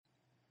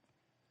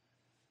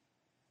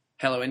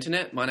Hello,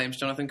 Internet. My name's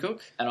Jonathan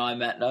Cook. And I'm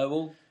Matt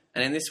Noble.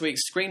 And in this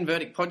week's Screen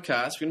Verdict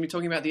podcast, we're going to be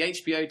talking about the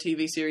HBO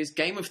TV series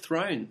Game of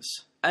Thrones.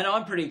 And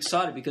I'm pretty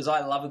excited because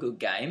I love a good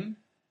game.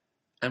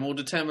 And we'll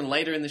determine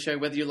later in the show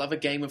whether you love a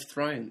Game of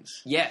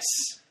Thrones. Yes.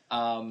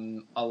 I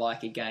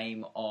like a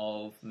game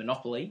of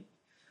Monopoly.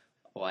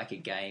 I like a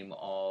game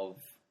of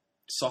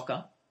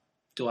soccer.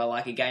 Do I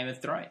like a Game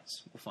of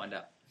Thrones? We'll find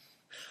out.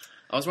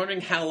 I was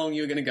wondering how long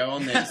you were going to go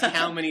on there, just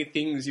how many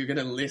things you're going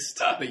to list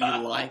that you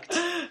liked.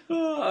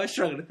 Oh, I was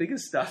struggling to think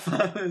of stuff.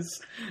 I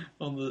was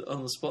on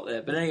the spot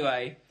there. But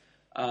anyway,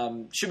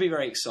 should be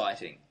very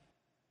exciting.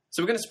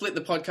 So we're going to split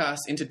the podcast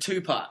into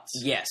two parts.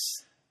 Yes.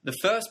 The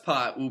first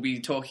part, we'll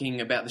be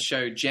talking about the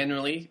show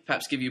generally,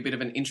 perhaps give you a bit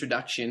of an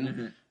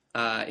introduction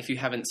if you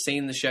haven't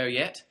seen the show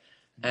yet.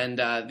 And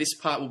this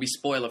part will be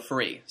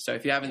spoiler-free. So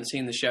if you haven't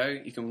seen the show,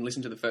 you can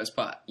listen to the first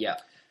part. Yeah.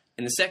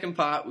 In the second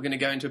part, we're going to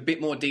go into a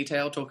bit more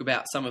detail, talk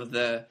about some of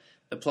the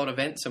plot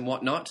events and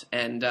whatnot.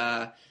 And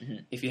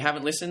if you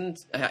haven't listened,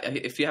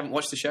 if you haven't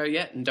watched the show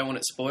yet and don't want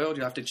it spoiled,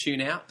 you'll have to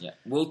tune out. Yeah,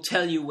 we'll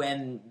tell you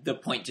when the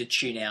point to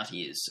tune out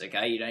is,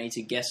 okay? You don't need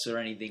to guess or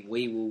anything.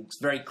 We will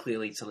very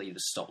clearly tell you to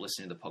stop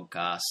listening to the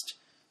podcast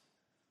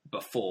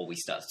before we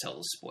start to tell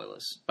the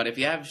spoilers. But if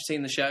you have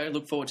seen the show,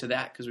 look forward to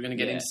that, because we're going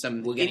to get into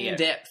some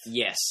in-depth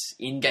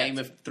Game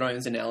of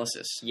Thrones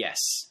analysis. Yes,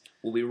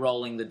 we'll be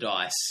rolling the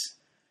dice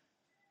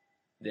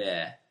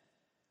there.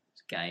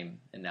 Game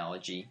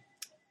analogy.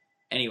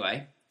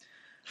 Anyway,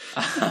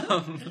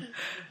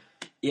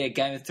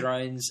 Game of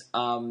Thrones.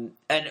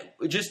 And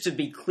just to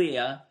be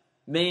clear,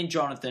 me and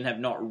Jonathan have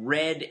not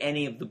read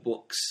any of the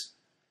books.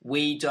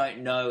 We don't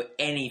know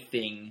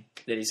anything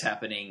that is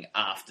happening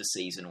after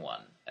season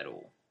 1 at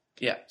all.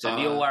 Yeah. So if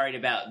you're worried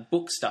about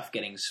book stuff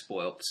getting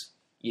spoilt,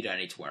 you don't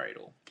need to worry at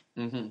all.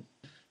 Mm-hmm.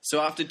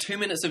 So after 2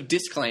 minutes of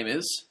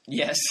disclaimers,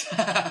 yes,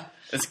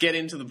 let's get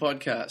into the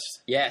podcast.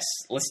 Yes,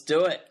 let's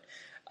do it.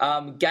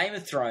 Game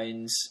of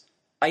Thrones.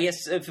 I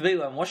guess for people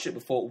who haven't watched it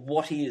before,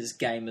 what is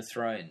Game of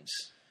Thrones?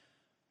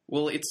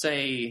 Well, it's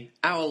a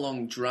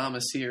hour-long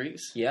drama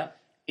series. Yeah.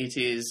 It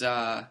is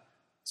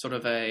sort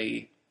of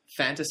a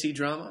fantasy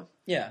drama.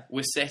 Yeah.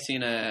 We're set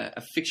in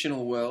a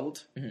fictional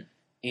world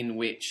in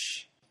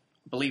which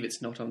I believe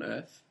it's not on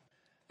Earth.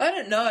 I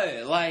don't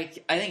know.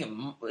 Like, I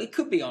think it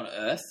could be on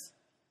Earth.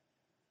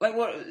 Like,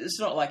 what? It's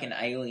not like an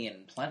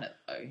alien planet,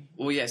 though.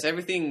 Well, yes,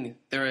 everything.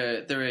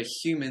 There are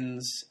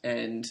humans,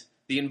 and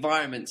the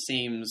environment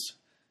seems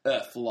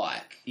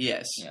Earth-like.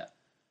 Yes. Yeah.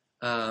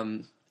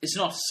 It's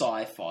not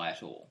sci-fi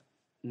at all.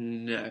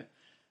 No.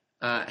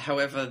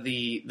 However,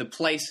 the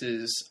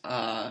places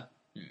are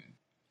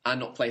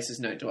not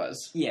places known to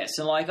us. Yes,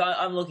 and like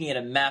I'm looking at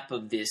a map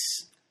of this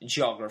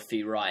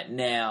geography right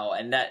now,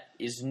 and that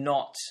is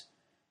not.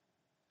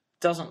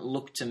 Doesn't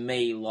look to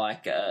me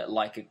like a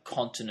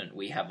continent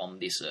we have on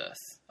this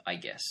Earth, I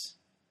guess.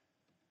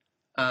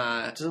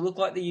 Does it look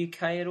like the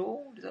UK at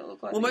all? Does it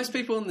look like? Well, most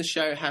people in the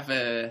show have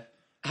a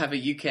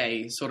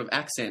UK sort of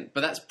accent, but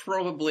that's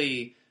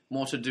probably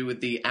more to do with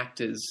the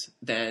actors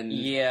than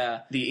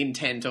the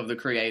intent of the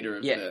creator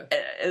of the...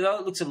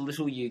 Although it looks a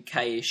little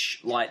UK-ish,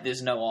 like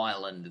there's no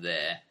island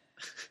there,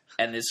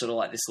 and there's sort of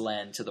like this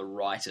land to the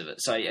right of it.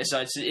 So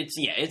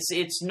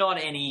it's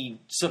not any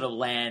sort of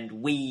land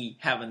we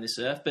have on this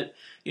Earth, but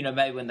you know,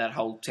 maybe when that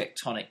whole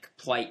tectonic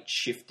plate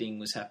shifting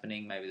was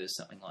happening, maybe there's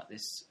something like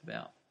this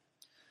about.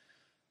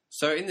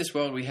 So in this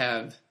world we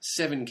have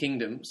 7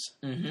 kingdoms.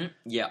 Mm-hmm.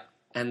 Yeah.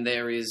 And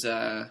there is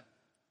a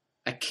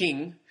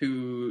king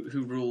who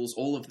rules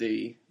all of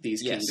these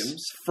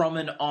kingdoms. From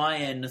an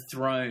iron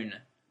throne.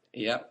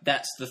 Yep.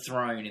 That's the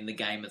throne in the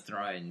Game of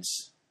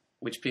Thrones.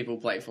 Which people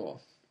play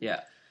for.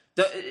 Yeah.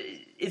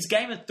 It's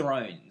Game of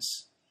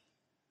Thrones,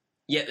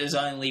 yet there's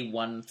only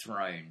one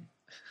throne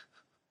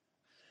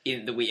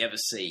that we ever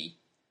see.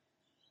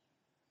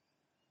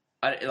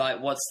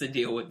 What's the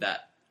deal with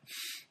that?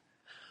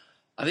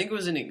 I think it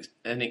was an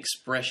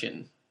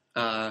expression.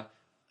 A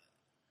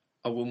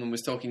woman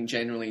was talking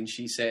generally, and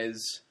she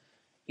says,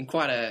 in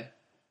quite a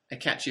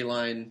catchy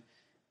line,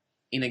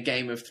 in a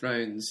Game of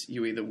Thrones,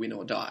 you either win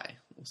or die,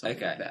 or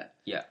something like that.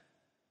 Yeah.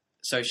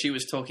 So she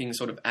was talking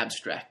sort of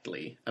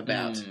abstractly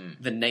about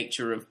the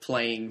nature of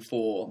playing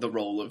for the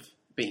role of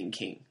being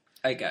king.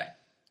 Okay.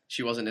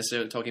 She wasn't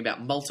necessarily talking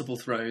about multiple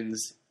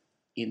thrones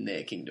in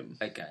their kingdom.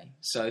 Okay.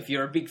 So if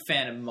you're a big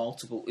fan of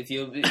multiple... If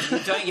you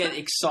don't get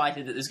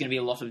excited that there's going to be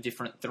a lot of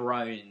different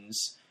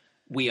thrones,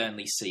 we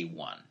only see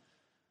one.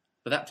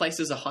 But that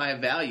places a higher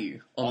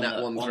value on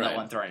that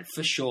one throne.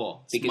 For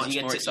sure. Because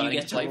you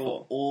get to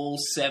rule all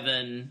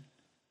 7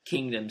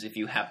 kingdoms if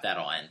you have that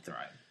Iron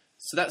Throne.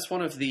 So that's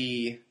one of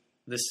the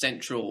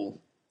central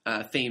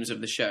themes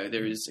of the show.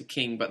 There is a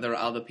king, but there are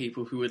other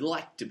people who would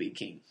like to be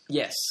king.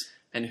 Yes.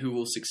 And who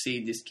will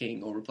succeed this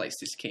king or replace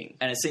this king.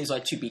 And it seems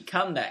like to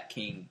become that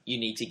king, you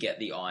need to get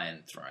the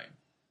Iron Throne.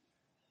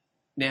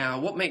 Now,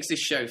 what makes this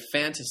show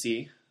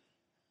fantasy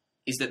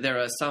is that there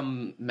are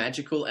some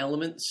magical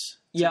elements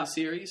to the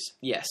series.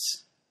 Yes.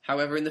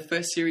 However, in the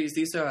first series,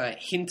 these are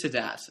hinted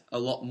at a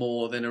lot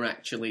more than are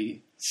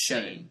actually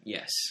shown.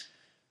 Yes.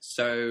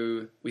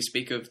 So we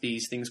speak of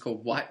these things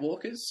called White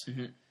Walkers.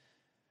 Mm-hmm.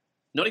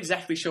 Not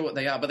exactly sure what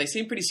they are, but they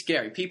seem pretty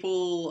scary.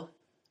 People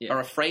are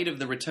afraid of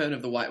the return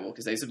of the White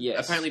Walkers. They've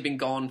apparently been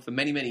gone for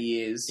many, many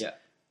years,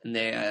 and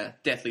they're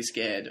deathly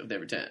scared of their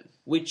return.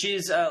 Which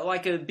is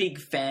like a big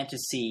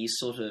fantasy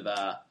sort of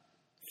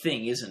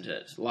thing, isn't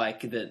it?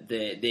 Like that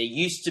there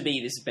used to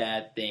be this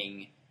bad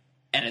thing,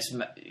 and it's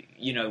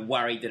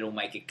worried that it'll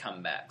make it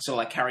come back. So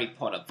like Harry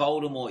Potter,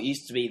 Voldemort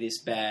used to be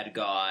this bad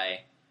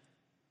guy,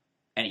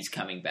 and he's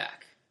coming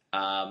back.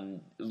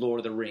 Lord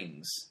of the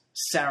Rings,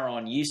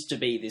 Sauron used to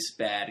be this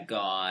bad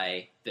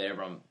guy that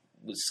everyone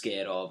was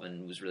scared of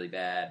and was really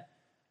bad,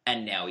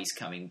 and now he's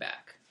coming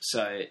back.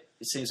 So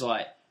it seems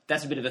like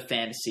that's a bit of a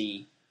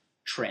fantasy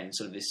trend,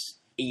 sort of this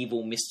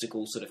evil,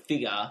 mystical sort of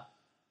figure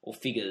or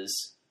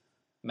figures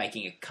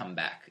making a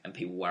comeback, and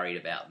people worried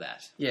about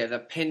that. Yeah, the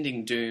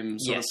pending doom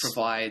sort of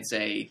provides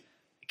a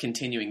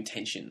continuing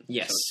tension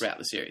sort of throughout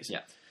the series.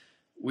 Yeah.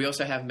 We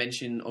also have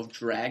mention of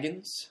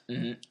dragons.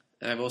 Mm-hmm.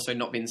 They've also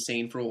not been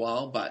seen for a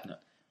while,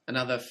 but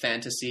another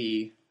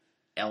fantasy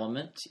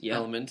element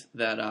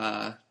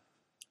that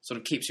sort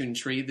of keeps you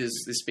intrigued.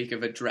 They speak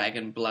of a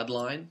dragon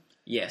bloodline.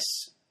 Yes,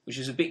 which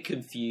is a bit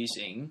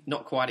confusing.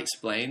 Not quite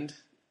explained.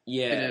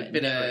 Yeah,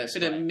 bit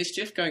of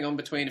mischief going on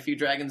between a few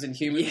dragons and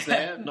humans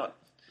there.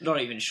 Not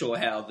even sure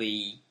how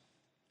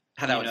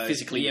that would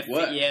physically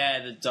work.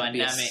 Yeah, the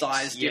dynamics.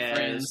 Size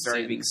difference.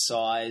 Very big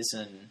size,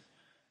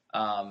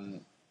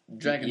 and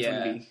dragons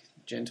wouldn't be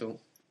gentle.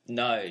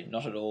 No,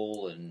 not at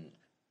all. And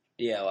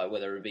like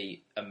whether it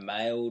be a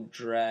male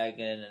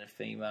dragon and a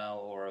female,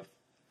 or a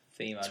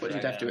female dragon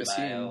you'd have to and a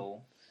assume.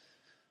 male.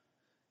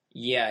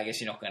 Yeah, I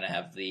guess you're not going to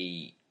have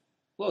the.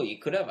 Well, you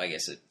could have, I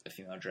guess, a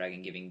female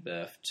dragon giving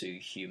birth to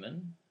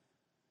human.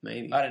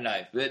 Maybe. I don't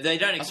know. But they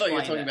don't explain. I thought you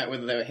were talking about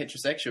whether they were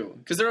heterosexual.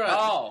 Because there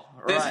are...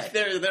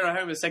 There are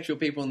homosexual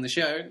people in the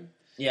show.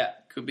 Yeah.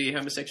 Could be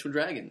homosexual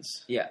dragons.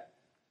 Yeah.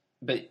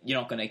 But you're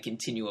not going to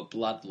continue a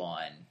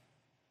bloodline.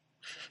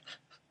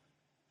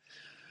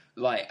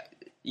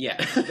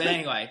 Yeah. But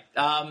anyway,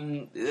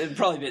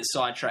 probably a bit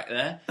sidetracked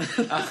there.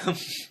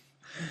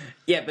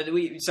 Yeah, but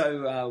we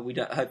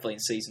don't, hopefully in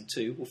season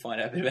 2 we'll find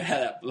out a bit about how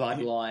that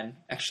bloodline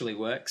actually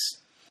works.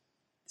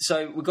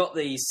 So we've got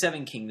the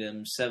 7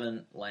 kingdoms,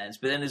 7 lands,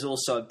 but then there's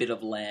also a bit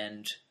of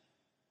land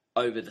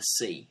over the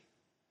sea.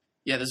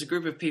 Yeah, there's a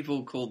group of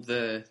people called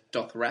the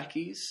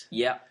Dothrakis.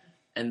 Yeah.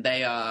 And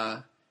they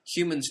are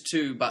humans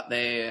too, but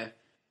they're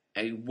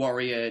a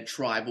warrior,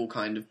 tribal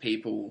kind of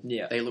people.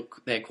 Yeah.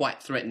 They're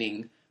quite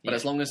threatening, but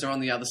as long as they're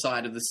on the other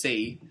side of the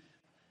sea,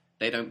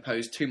 they don't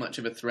pose too much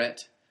of a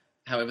threat.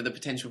 However, the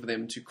potential for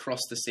them to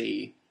cross the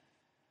sea...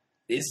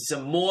 There's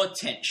some more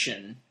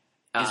tension...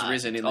 is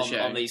risen in the show.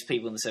 On these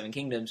people in the 7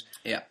 kingdoms.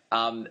 Yeah.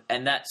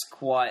 And that's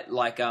quite,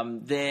 like,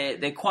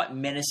 they're quite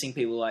menacing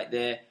people. Like,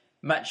 they're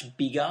much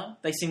bigger.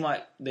 They seem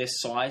like their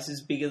size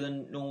is bigger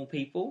than normal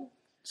people.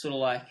 Sort of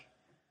like,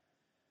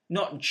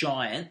 not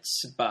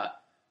giants,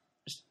 but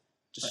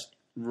just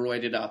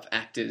roided up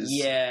actors.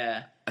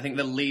 Yeah. I think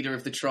the leader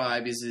of the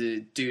tribe is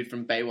a dude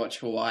from Baywatch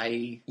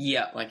Hawaii.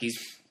 Yeah. Like, he's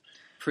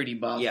pretty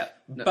buff. Yeah.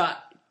 No.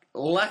 But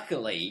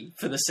luckily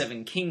for the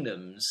 7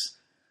 kingdoms,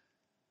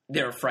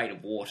 they're afraid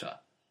of water.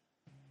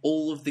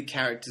 All of the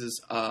characters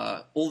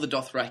are... All the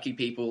Dothraki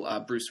people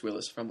are Bruce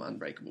Willis from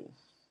Unbreakable.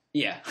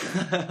 Yeah.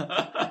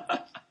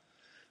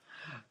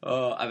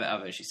 Oh, I've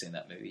actually seen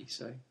that movie,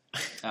 so...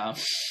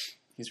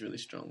 He's really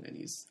strong and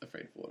he's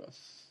afraid of water.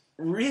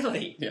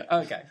 Really? Yeah.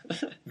 Okay.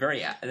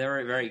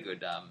 Very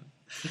good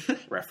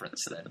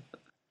reference then.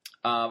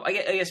 I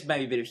guess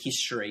maybe a bit of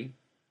history.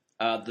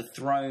 The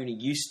throne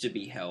used to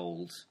be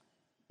held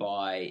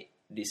by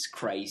this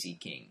crazy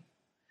king.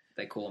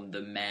 They call him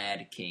the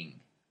Mad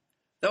King.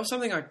 That was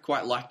something I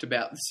quite liked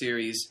about the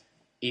series.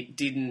 It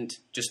didn't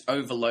just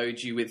overload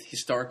you with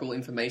historical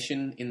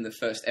information in the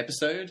first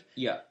episode.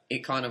 Yeah.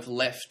 It kind of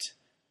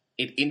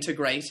it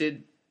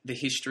integrated the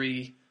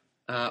history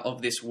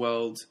of this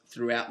world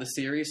throughout the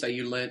series. So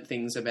you learnt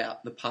things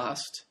about the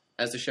past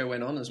as the show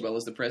went on, as well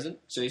as the present.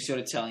 So you're sort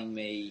of telling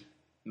me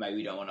maybe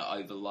we don't want to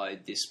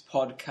overload this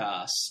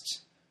podcast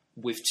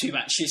with too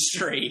much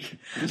history.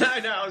 No,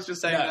 I was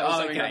just saying that was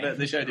something that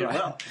the show did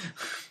well.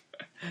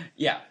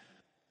 Yeah.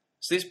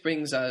 So this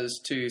brings us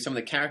to some of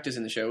the characters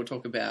in the show. We'll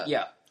talk about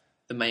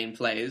the main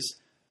players.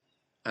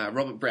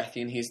 Robert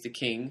Baratheon, he's the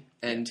king,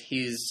 and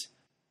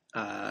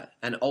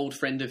an old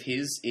friend of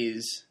his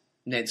is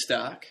Ned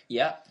Stark.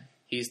 Yeah.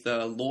 He's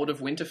the Lord of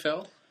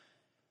Winterfell.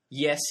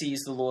 Yes, he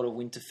is the Lord of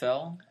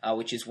Winterfell,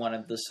 which is one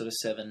of the sort of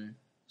 7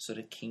 sort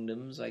of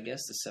kingdoms, I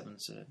guess, the 7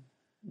 sort of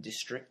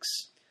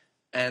districts.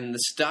 And the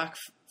Stark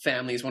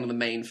family is one of the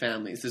main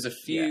families. There's a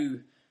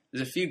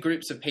few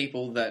groups of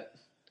people that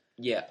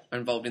are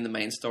involved in the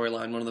main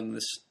storyline. One of them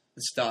is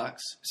the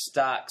Starks.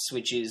 Starks,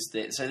 which is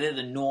so they're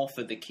the north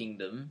of the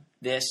kingdom.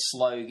 Their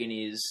slogan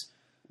is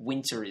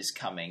 "Winter is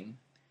coming,"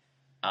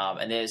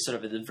 and they're sort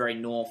of at the very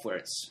north, where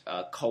it's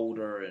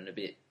colder and a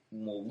bit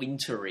more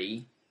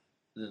wintry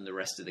than the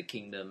rest of the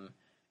kingdom.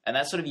 And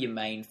that's sort of your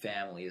main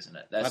family, isn't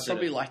it? That's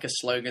probably like a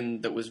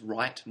slogan that was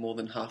right more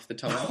than half the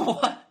time.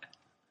 What?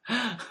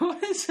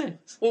 makes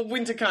sense. Well,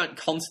 winter can't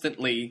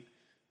constantly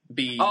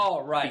be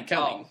Oh, right. be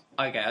coming.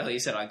 Oh, okay, I thought you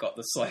said I got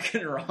the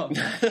slogan wrong.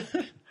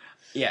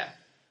 Yeah.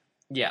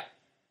 Yeah.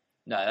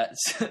 No,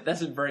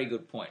 that's a very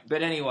good point.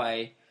 But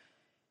anyway,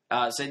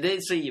 so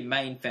there's your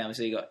main family.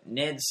 So you got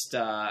Ned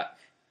Stark.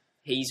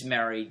 He's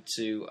married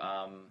to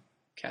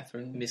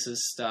Catherine. Mrs.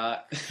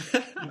 Stark.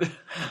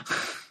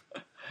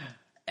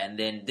 And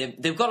then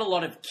they've got a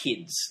lot of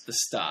kids, the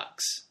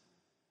Starks.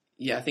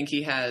 Yeah, I think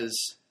he has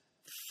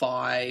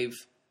 5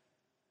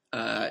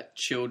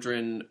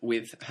 children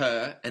with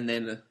her, and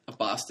then a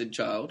bastard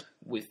child.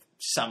 With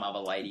some other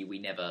lady we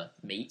never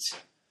meet.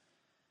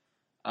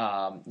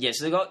 So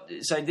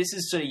this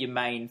is sort of your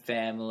main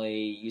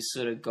family. You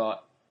sort of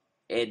got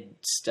Ed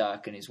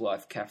Stark and his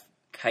wife,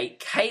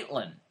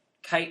 Caitlin.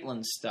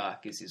 Caitlin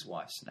Stark is his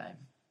wife's name.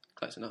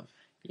 Close enough.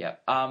 Yeah.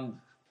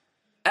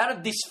 Out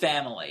of this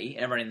family,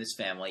 everyone in this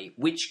family,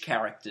 which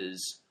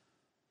characters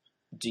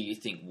do you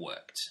think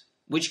worked?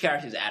 Which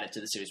characters added to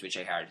the series, which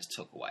characters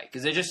took away?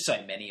 Because there's just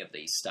so many of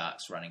these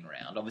Starks running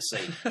around.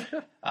 Obviously,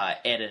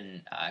 Ed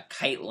and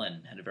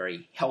Caitlin had a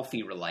very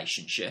healthy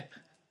relationship.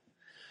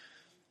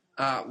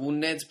 Well,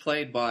 Ned's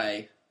played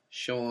by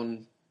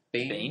Sean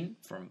Bean.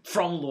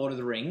 From Lord of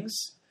the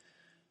Rings.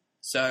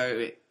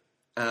 So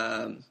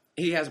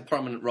he has a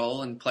prominent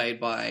role and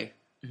played by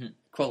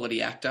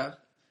quality actor.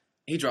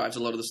 He drives a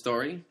lot of the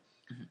story.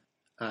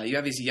 You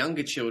have his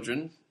younger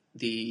children,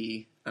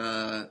 the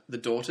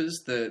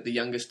daughters. The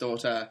youngest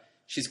daughter,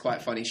 she's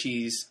quite funny.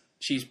 She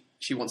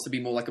wants to be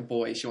more like a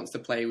boy. She wants to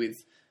play with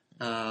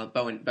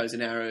bows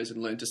and arrows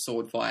and learn to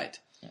sword fight.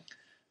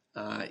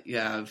 You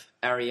have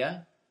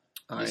Arya.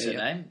 Is her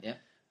name?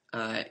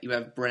 Yeah. You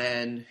have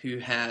Bran, who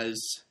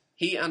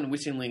he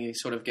unwittingly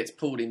sort of gets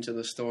pulled into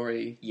the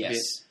story. Yes. A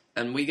bit,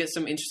 and we get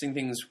some interesting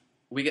things.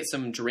 We get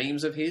some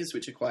dreams of his,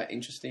 which are quite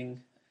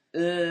interesting.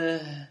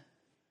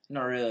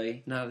 Not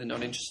really. No, they're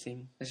not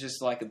interesting. It's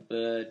just like a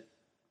bird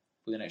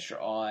with an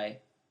extra eye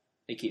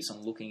he keeps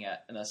on looking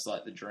at, and that's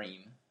like the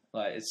dream.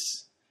 Like,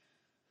 it's...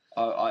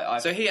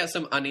 So he has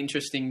some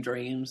uninteresting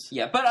dreams.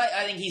 Yeah, but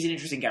I think he's an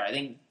interesting character. I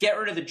think get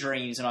rid of the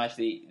dreams, and I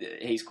think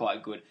he's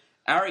quite good.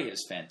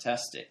 Arya's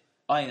fantastic.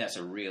 I think that's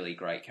a really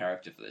great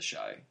character for the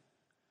show.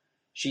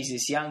 She's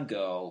this young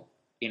girl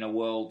in a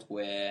world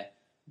where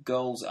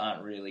girls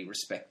aren't really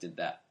respected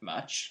that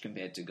much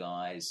compared to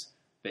guys,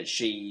 but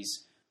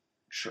she's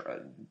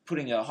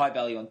putting a high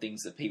value on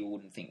things that people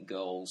wouldn't think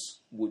girls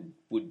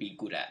would be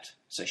good at.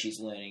 So she's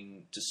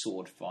learning to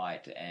sword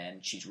fight,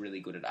 and she's really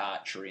good at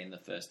archery in the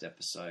first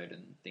episode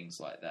and things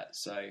like that.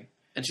 So,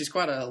 and she's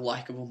quite a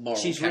likable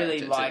moral character. She's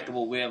really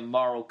likable. We're a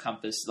moral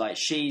compass. Like,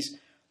 she's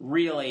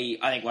really,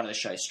 I think, one of the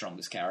show's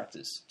strongest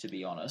characters, to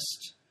be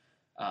honest.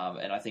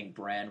 And I think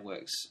Bran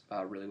works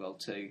really well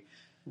too.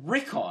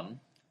 Rickon,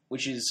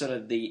 which is sort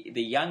of the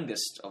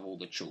youngest of all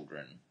the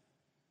children,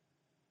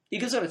 you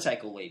could sort of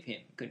take or leave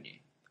him, couldn't you?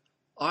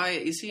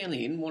 Is he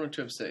only in 1 or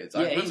 2 episodes?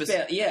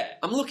 Yeah,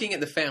 I'm looking at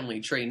the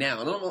family tree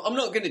now, and I'm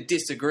not going to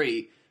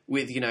disagree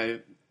with,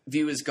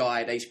 Viewers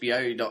Guide,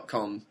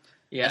 HBO.com,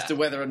 as to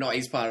whether or not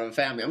he's part of a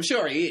family. I'm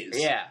sure he is.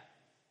 Yeah.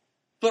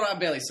 But I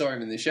barely saw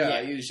him in the show.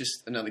 Yeah. He was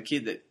just another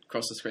kid that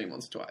crossed the screen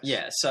once or twice.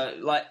 Yeah, so,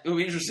 it'll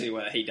be interesting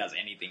whether he does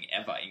anything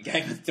ever in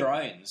Game of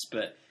Thrones,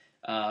 but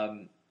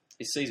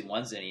if Season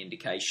 1's any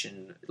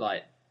indication,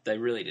 they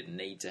really didn't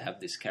need to have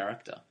this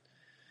character.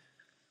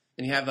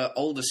 And you have an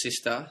older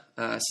sister,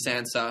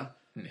 Sansa,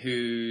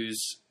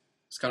 whose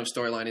kind of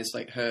storyline is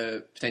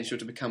her potential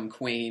to become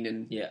queen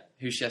and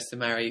who she has to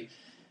marry.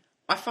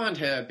 I find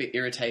her a bit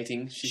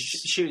irritating.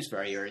 She was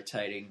very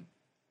irritating.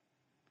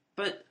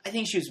 But I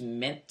think she was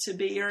meant to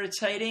be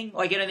irritating.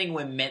 I don't think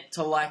we're meant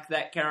to like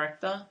that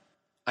character.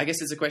 I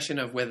guess it's a question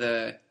of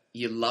whether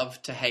you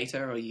love to hate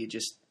her or you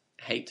just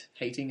hate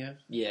hating her.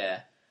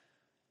 Yeah.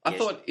 I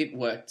thought it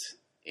worked.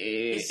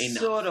 It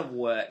enough. Sort of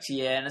worked,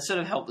 yeah, and it sort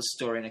of helped the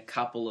story in a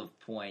couple of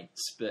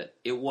points, but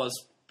she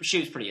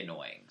was pretty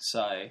annoying,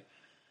 so...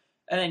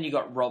 And then you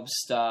got Robb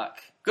Stark.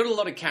 Got a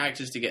lot of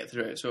characters to get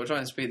through, so we'll try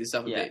and speed this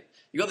up a bit.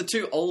 You got the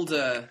 2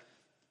 older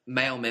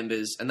male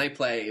members, and they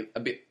play a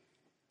bit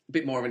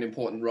more of an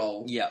important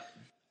role. Yeah.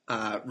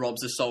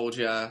 Robb's a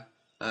soldier,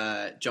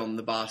 Jon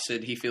the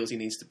bastard, he feels he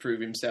needs to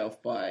prove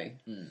himself by...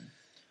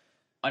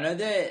 I know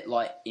they're,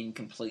 in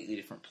completely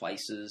different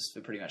places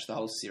for pretty much the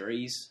whole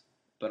series,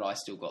 but I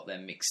still got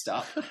them mixed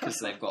up because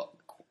they've got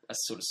a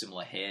sort of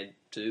similar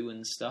hairdo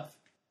and stuff.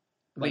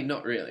 I mean,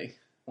 not really.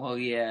 Well,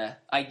 yeah,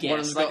 I guess. One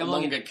of them's got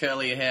longer,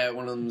 curly hair.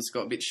 One of them's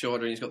got a bit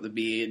shorter, and he's got the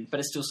beard. But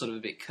it's still sort of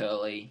a bit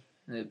curly.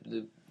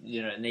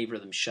 Neither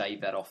of them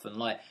shave that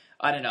often.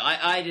 I don't know.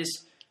 I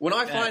just when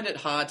I find it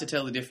hard to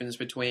tell the difference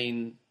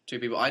between 2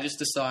 people, I just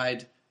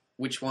decide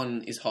which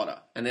one is hotter,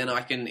 and then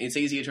it's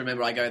easier to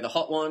remember. I go the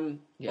hot one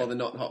or the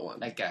not hot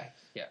one. Okay,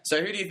 yeah.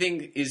 So who do you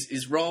think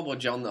is Robb or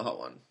Jon the hot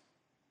one?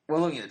 Well,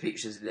 looking at the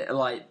pictures,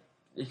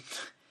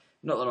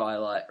 not that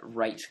I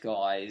rate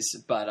guys,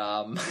 but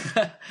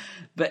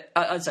but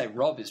I'd say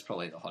Robb is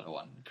probably the hotter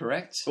one.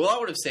 Correct? Well, I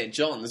would have said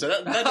Jon, so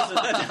that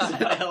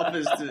doesn't help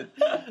us to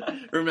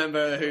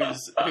remember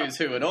who's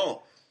who at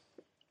all.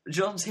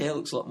 Jon's hair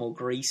looks a lot more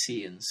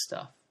greasy and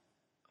stuff.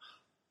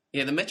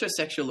 Yeah, the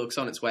metrosexual look's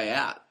on its way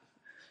out.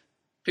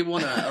 People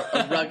want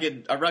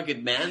a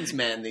rugged man's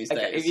man these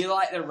Okay, days. if you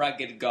like the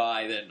rugged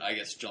guy, then I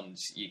guess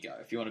Jon's you go.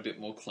 If you want a bit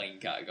more clean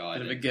cut guy,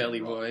 Bit of then a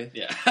girly Rob. boy.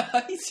 Yeah,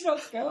 he's not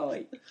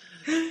girly.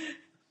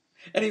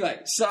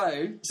 Anyway,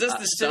 so there's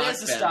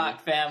the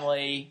Stark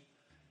family.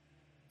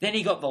 Then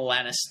you got the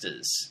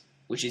Lannisters,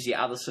 which is the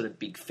other sort of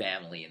big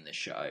family in the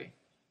show.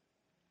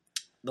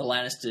 The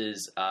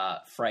Lannisters'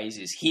 phrase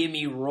is "Hear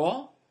me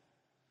roar."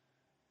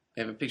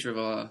 We have a picture of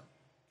a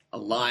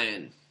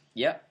lion.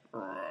 Yep.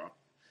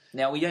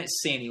 Now, we don't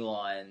see any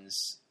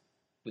lions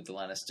with the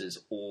Lannisters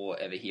or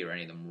ever hear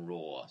any of them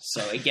roar.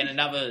 So, again,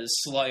 another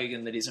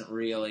slogan that isn't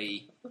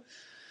really...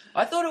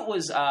 I thought it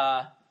was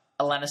a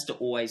Lannister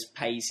always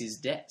pays his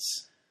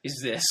debts,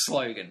 is their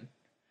slogan.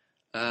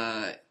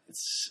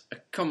 It's a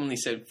commonly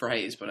said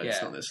phrase, but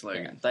it's not their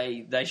slogan.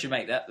 Yeah. They should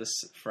make that this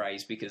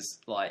phrase because,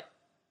 like,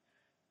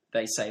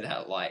 they say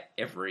that, like,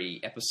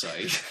 every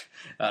episode.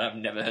 And I've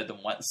never heard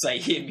them once say,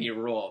 hear me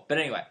roar. But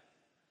anyway...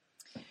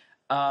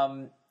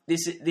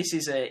 This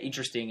is an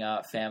interesting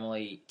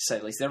family, to say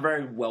the least. They're a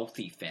very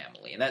wealthy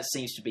family, and that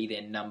seems to be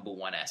their number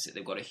one asset.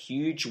 They've got a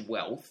huge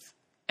wealth,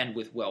 and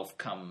with wealth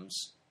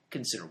comes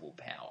considerable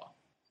power.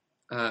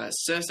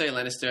 Cersei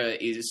Lannister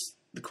is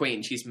the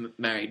queen. She's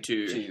married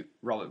to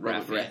Robert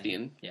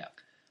Baratheon. Yeah.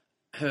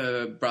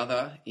 Her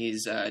brother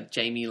is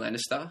Jaime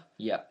Lannister.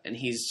 Yeah. And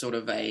he's sort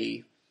of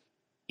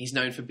he's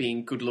known for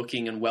being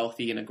good-looking and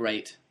wealthy and a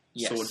great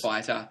sword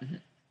fighter. Mm-hmm.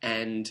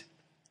 And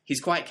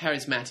he's quite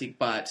charismatic,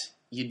 but...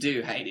 You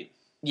do hate him.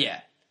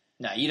 Yeah.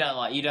 No, you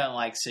don't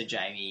like Sir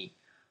Jaime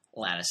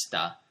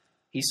Lannister.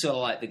 He's sort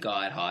of like the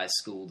guy at high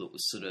school that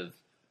was sort of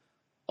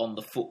on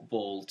the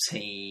football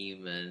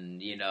team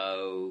and, you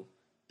know,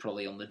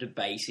 probably on the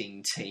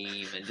debating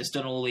team and just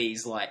on all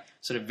these, like,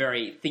 sort of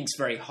thinks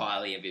very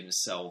highly of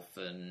himself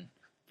and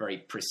very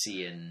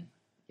prissy and,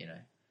 you know.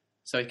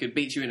 So he could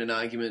beat you in an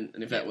argument,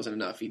 and if that wasn't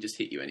enough, he'd just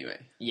hit you anyway.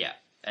 Yeah.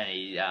 And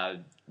he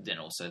then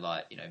also,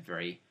 like, you know,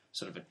 very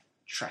sort of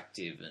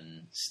attractive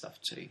and stuff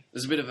too.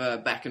 There's a bit of a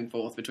back and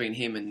forth between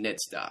him and Ned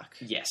Stark.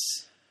 Yes.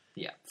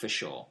 Yeah, for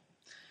sure.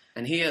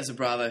 And he has a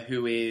brother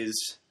who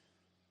is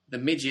the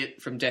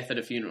midget from Death at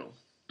a Funeral.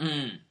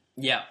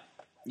 Yeah.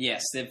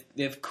 Yes,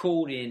 they've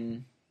called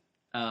in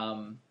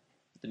the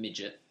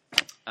midget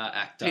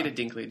actor. Peter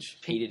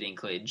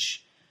Dinklage,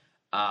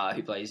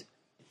 who plays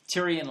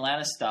Tyrion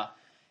Lannister.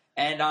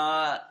 And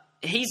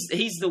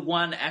he's the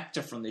one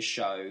actor from this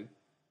show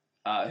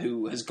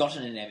who has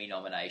gotten an Emmy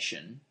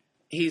nomination.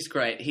 He's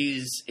great.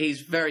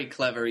 He's very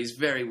clever. He's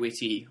very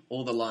witty.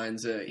 All the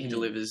lines he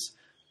delivers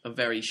are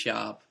very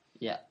sharp.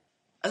 Yeah.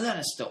 A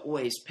Lannister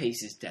always pays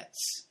his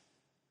debts.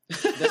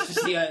 That's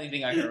just the only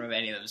thing I can remember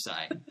any of them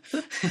saying.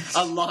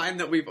 A line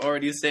that we've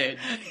already said,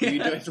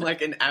 you doing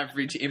like an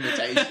average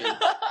imitation,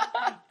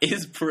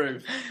 is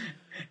proof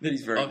that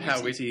he's very of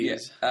how witty he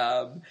is.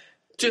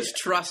 Just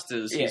trust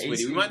us, he's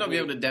witty. We might not be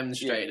able to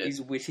demonstrate it,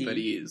 he's witty, but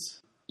he is.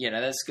 You know,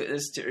 that's good.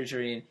 That's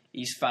Tyrion.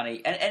 He's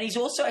funny. And he's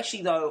also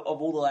actually, though,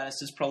 of all the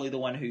Lannisters, probably the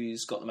one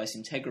who's got the most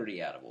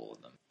integrity out of all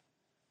of them.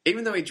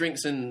 Even though he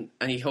drinks and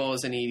he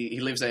whores and he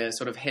lives a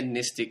sort of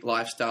hedonistic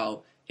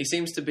lifestyle, he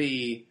seems to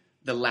be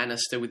the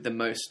Lannister with the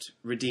most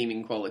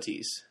redeeming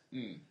qualities.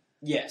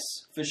 Yes,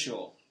 for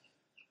sure.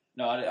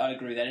 No, I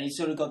agree with that. And he's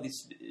sort of got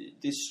this...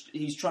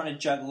 He's trying to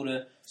juggle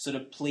to sort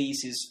of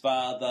please his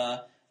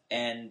father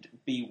and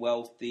be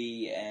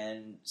wealthy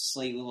and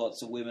sleep with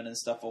lots of women and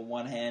stuff on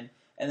one hand.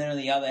 And then on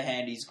the other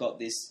hand, he's got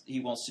this... He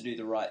wants to do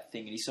the right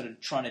thing, and he's sort of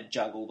trying to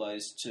juggle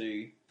those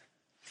two.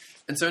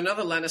 And so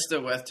another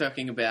Lannister worth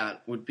talking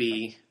about would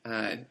be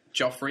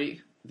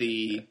Joffrey,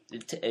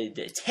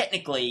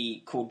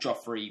 technically called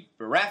Joffrey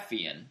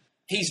Baratheon.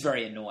 He's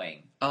very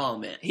annoying. Oh,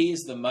 man. He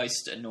is the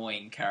most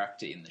annoying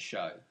character in the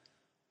show.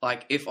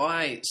 Like, if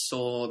I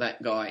saw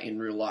that guy in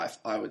real life,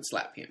 I would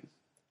slap him.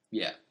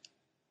 Yeah.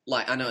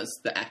 Like, I know it's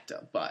the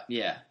actor, but...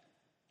 Yeah.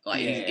 Like,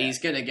 he's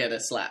going to get a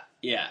slap.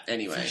 Yeah.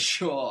 Anyway. For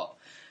sure.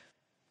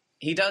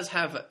 He does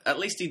have... At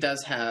least he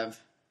does have...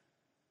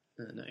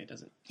 No, he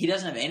doesn't. He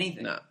doesn't have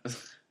anything. No.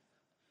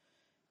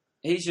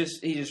 He's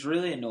just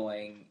really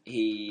annoying.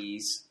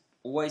 He's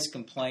always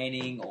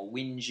complaining or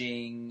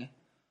whinging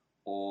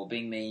or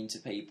being mean to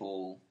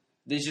people.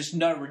 There's just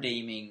no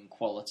redeeming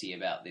quality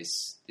about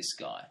this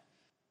guy.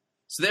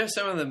 So there are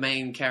some of the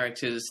main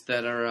characters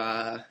that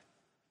are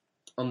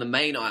on the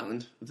main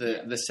island,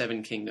 the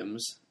Seven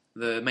Kingdoms.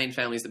 The main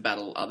families that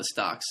battle are the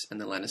Starks and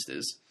the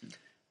Lannisters.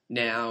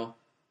 Now,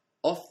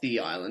 off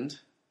the island,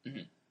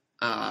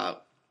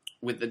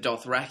 with the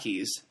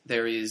Dothrakis,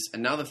 there is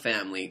another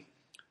family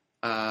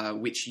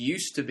which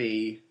used to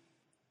be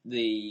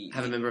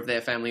have a member of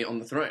their family on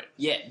the throne.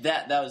 Yeah,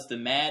 that was the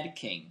Mad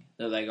King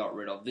that they got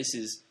rid of. This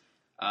is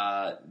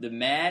the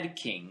Mad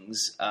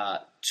King's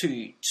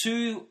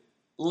two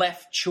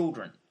left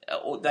children.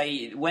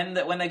 When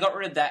they got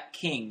rid of that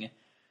king,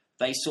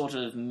 they sort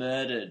of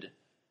murdered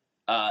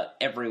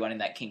everyone in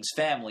that king's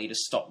family to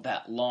stop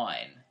that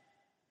line.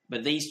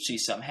 But these two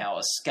somehow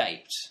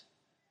escaped,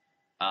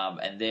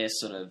 and they're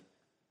sort of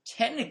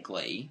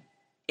technically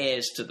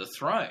heirs to the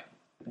throne.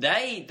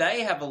 They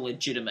have a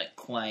legitimate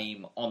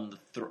claim on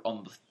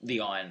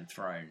the Iron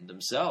Throne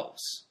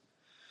themselves.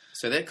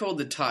 So they're called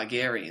the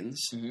Targaryens,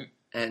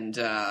 and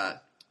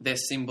their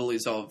symbol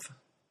is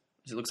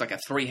it looks like a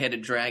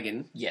 3-headed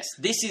dragon. Yes,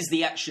 these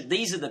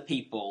are the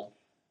people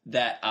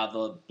that are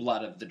the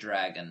blood of the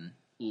dragon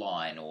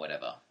line or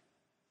whatever.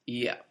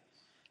 Yeah.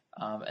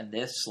 And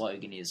their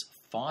slogan is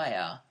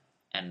fire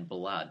and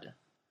blood.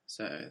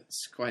 So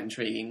it's quite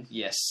intriguing.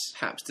 Yes.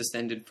 Perhaps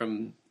descended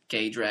from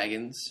gay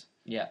dragons.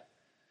 Yeah.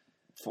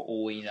 For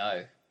all we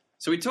know.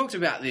 So we talked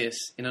about this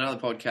in another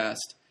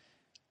podcast.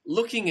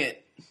 Looking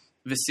at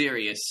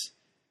Viserys,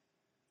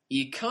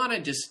 you kind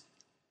of just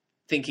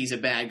think he's a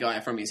bad guy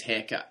from his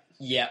haircut.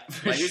 Yeah.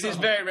 Like, this is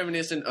very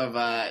reminiscent of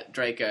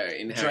Draco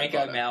in Harry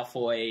Potter.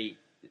 Malfoy.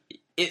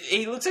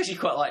 He looks actually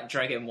quite like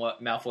Draco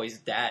Malfoy's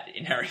dad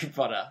in Harry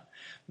Potter.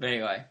 But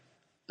anyway.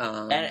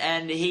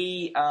 And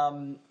he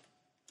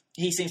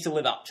seems to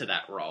live up to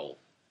that role.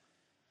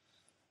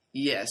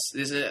 Yes.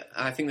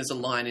 I think there's a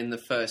line in the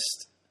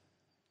first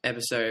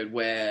episode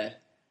where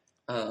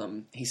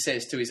he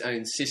says to his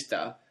own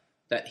sister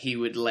that he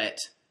would let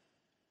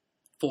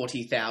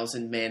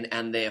 40,000 men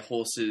and their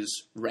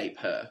horses rape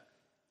her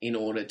in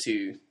order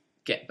to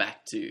get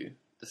back to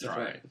the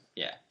throne.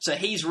 Yeah. So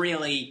he's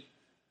really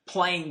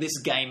playing this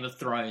Game of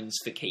Thrones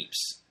for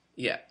keeps.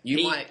 Yeah.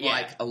 You might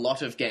like a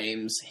lot of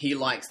games. He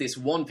likes this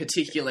one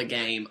particular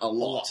game a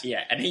lot.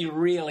 Yeah, and he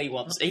really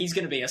he's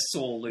going to be a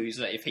sore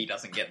loser if he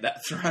doesn't get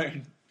that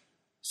throne.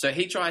 So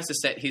he tries to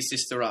set his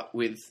sister up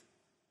with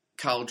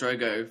Khal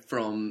Drogo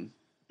from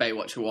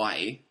Baywatch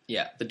Hawaii,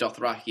 the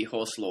Dothraki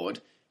Horse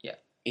Lord,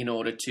 in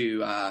order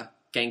to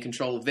gain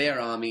control of their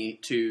army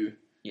to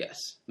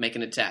make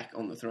an attack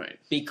on the throne.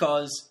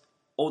 Because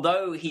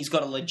although he's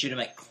got a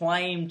legitimate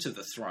claim to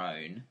the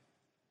throne,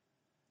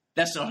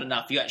 that's not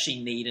enough. You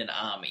actually need an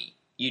army.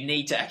 You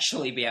need to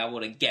actually be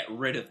able to get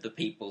rid of the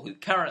people who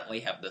currently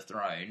have the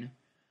throne.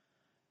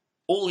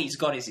 All he's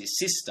got is his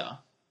sister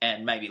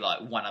and maybe like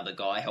one other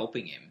guy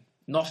helping him.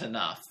 Not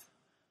enough.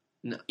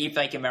 No. If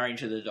they can marry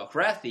into the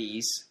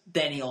Dothrathis,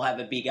 then he'll have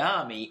a big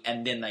army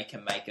and then they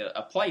can make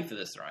a play for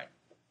the throne.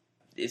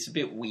 It's a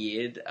bit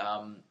weird,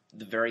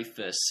 the very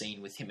first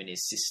scene with him and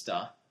his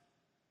sister,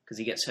 because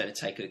he gets her to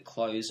take her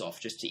clothes off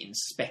just to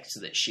inspect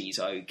that she's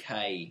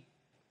okay.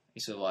 He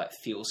sort of like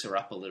feels her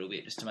up a little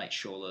bit just to make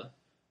sure that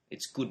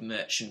it's good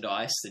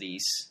merchandise that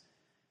he's...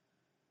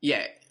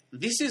 Yeah,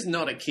 this is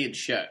not a kid's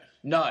show.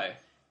 No.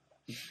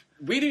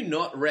 We do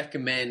not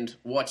recommend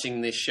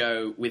watching this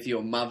show with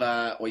your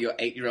mother or your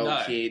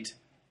 8-year-old kid,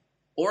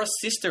 or a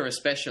sister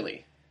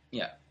especially.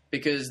 Yeah.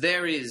 Because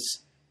there is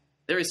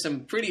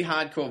some pretty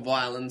hardcore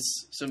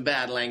violence, some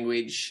bad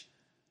language,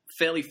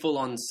 fairly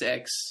full-on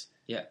sex,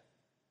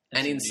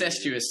 and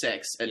incestuous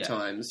sex at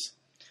times.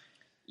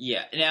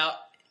 Yeah. Now,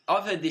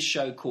 I've heard this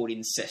show called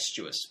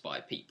incestuous by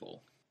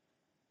people.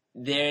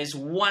 There's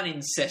one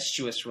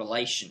incestuous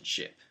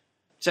relationship.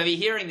 So if you're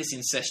hearing this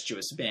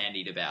incestuous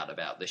bandied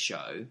about the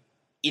show,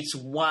 it's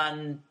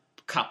one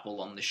couple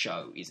on the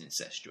show is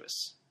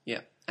incestuous.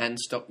 Yeah, and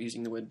stop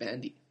using the word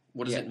bandy.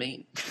 What does it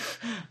mean?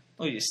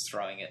 Or you're just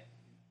throwing it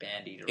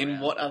bandied around. In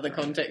what other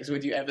context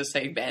would you ever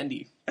say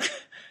bandy?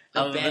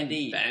 Other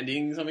bandy. than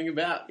bandying something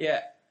about?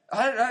 Yeah.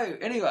 I don't know.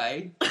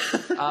 Anyway,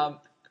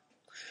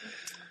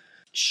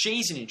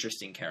 she's an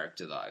interesting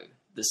character, though.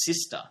 The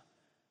sister.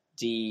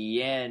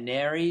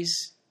 Daenerys.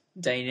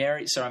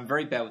 Sorry, I'm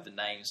very bad with the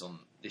names on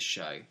this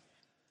show.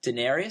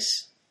 Daenerys.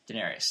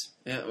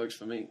 Yeah, it works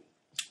for me.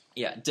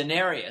 Yeah,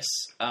 Daenerys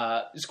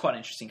is quite an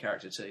interesting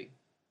character too.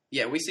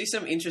 Yeah, we see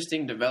some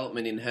interesting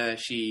development in her.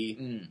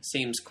 She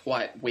seems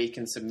quite weak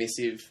and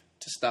submissive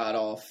to start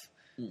off,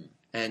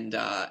 and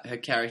her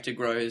character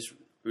grows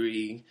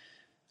really.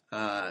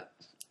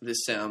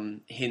 There's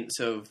some hints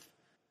of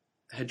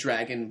her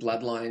dragon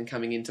bloodline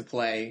coming into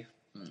play.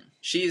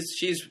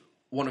 She's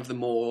one of the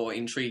more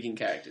intriguing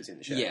characters in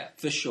the show. Yeah,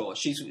 for sure.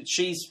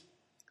 She's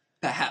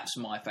perhaps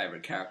my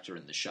favourite character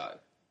in the show.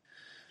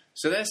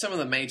 So there's some of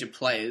the major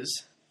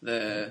players,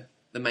 the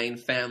main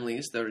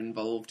families that are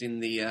involved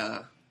in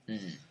the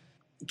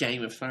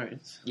Game of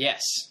Thrones.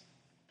 Yes.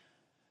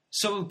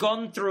 So we've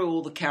gone through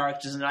all the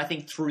characters, and I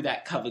think through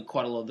that covered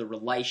quite a lot of the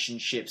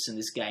relationships in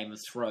this Game of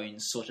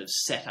Thrones sort of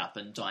setup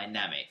and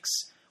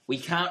dynamics. We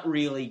can't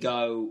really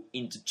go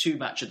into too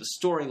much of the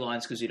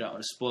storylines because we don't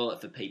want to spoil it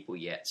for people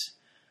yet.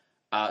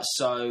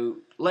 So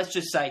let's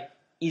just say,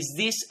 is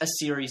this a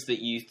series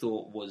that you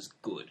thought was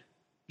good,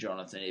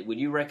 Jonathan? Would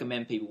you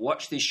recommend people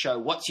watch this show?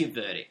 What's your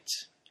verdict?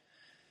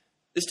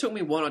 This took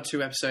me 1 or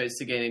 2 episodes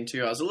to get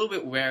into. I was a little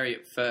bit wary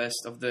at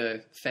first of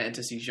the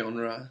fantasy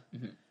genre.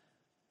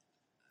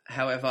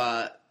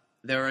 However,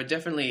 there are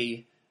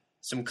definitely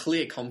some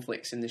clear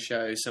conflicts in the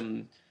show,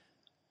 some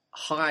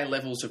high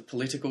levels of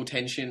political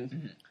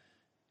tension.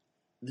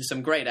 There's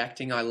some great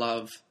acting. I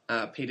love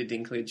Peter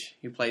Dinklage,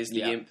 who plays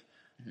the imp.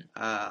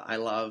 I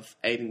love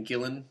Aidan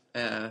Gillen,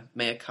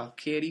 Mayor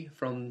Carcetti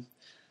from...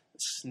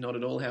 It's not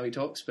at all how he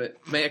talks, but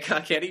Mayor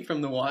Carcetti from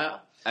The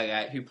Wire.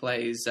 Okay. Who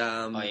plays...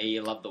 oh, yeah,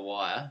 you love The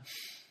Wire.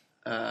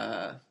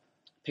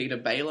 Peter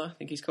Baylor, I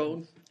think he's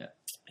called. Yeah.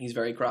 He's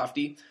very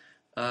crafty.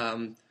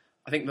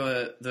 I think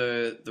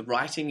the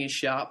writing is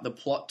sharp. The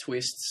plot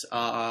twists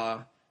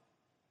are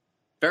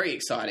very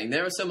exciting.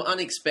 There are some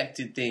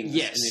unexpected things in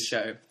this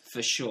show.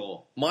 For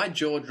sure. My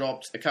jaw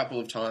dropped a couple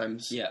of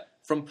times. Yeah.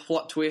 From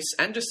plot twists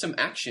and just some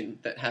action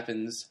that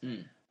happens.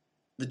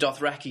 The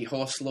Dothraki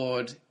Horse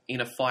Lord in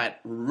a fight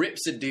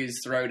rips a dude's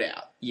throat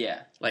out.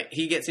 Yeah. Like,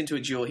 he gets into a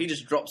duel, he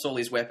just drops all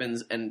his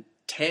weapons and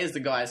tears the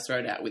guy's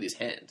throat out with his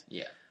hand.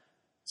 Yeah.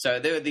 So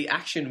the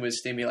action was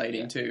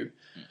stimulating too.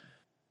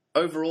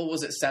 Overall,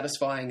 was it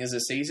satisfying as a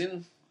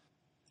season?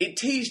 It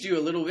teased you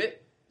a little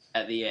bit.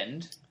 At the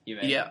end, you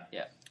mean? Yeah.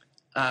 Yeah.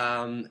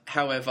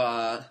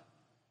 However,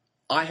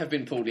 I have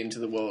been pulled into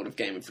the world of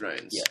Game of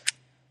Thrones. Yeah.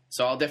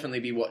 So I'll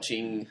definitely be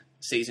watching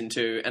Season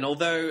 2. And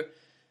although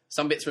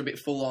some bits are a bit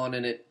full on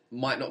and it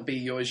might not be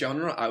your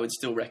genre, I would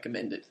still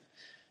recommend it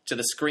to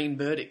the Screen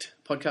Verdict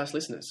podcast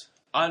listeners.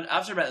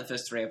 After about the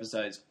first 3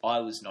 episodes, I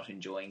was not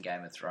enjoying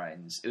Game of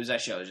Thrones. It was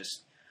actually, I was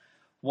just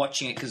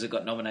watching it because it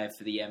got nominated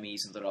for the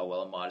Emmys and thought, oh,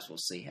 well, I might as well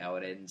see how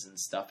it ends and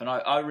stuff. And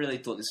I really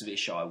thought this would be a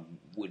show I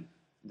would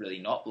really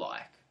not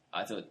like.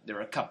 I thought there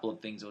were a couple of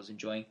things I was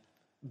enjoying.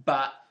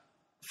 But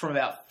from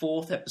about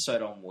 4th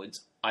episode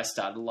onwards, I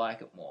started to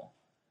like it more.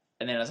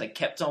 And then as I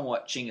kept on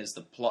watching, as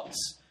the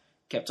plots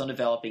kept on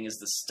developing, as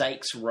the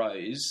stakes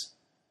rose,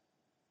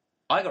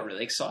 I got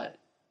really excited.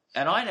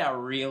 And I now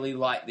really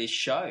like this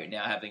show,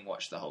 now having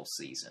watched the whole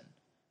season.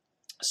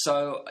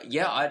 So,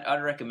 yeah,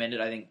 I'd recommend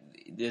it. I think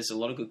there's a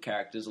lot of good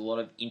characters, a lot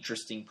of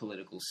interesting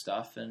political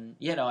stuff. And,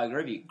 yeah, no, I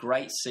agree with you.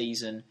 Great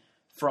season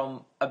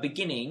from a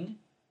beginning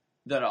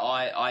that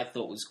I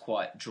thought was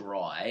quite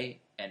dry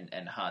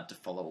and hard to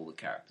follow all the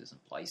characters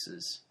and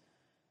places.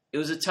 It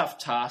was a tough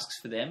task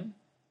for them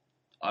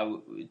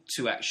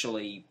to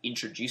actually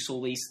introduce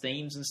all these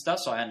themes and stuff,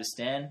 so I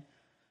understand.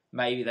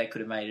 Maybe they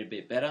could have made it a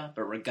bit better,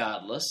 but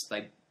regardless,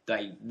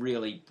 they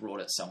really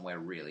brought it somewhere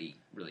really,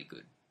 really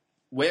good.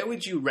 Where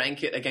would you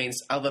rank it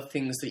against other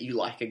things that you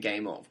like a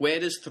game of? Where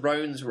does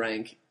Thrones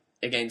rank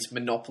against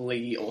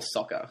Monopoly or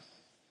soccer?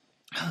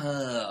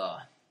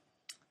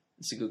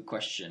 That's a good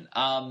question.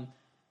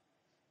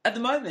 At the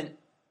moment,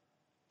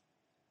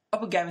 I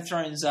put Game of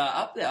Thrones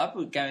up there. I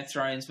put Game of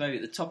Thrones maybe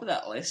at the top of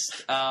that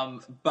list.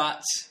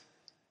 But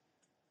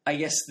I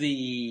guess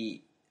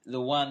the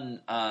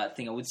one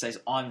thing I would say is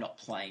I'm not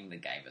playing the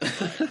Game of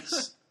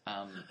Thrones.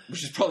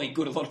 Which is probably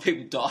good. A lot of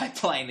people die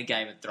playing the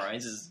Game of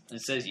Thrones.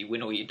 It says you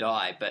win or you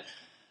die, but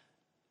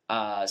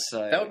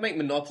so that would make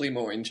Monopoly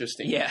more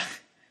interesting. Yeah,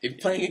 if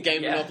playing a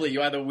game of Monopoly,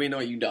 you either win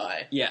or you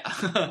die. Yeah.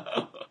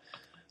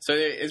 So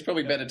it's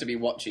probably better to be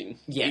watching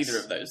either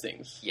of those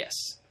things. Yes.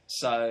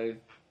 So,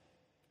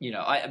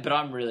 but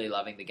I'm really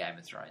loving the Game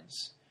of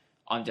Thrones.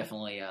 I'm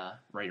definitely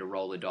ready to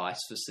roll the dice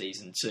for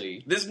season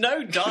 2. There's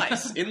no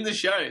dice in the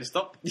show.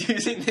 Stop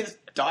using this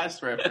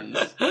dice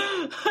reference.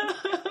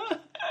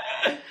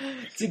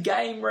 It's a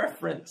game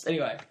reference.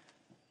 Anyway.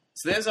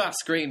 So there's our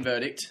Screen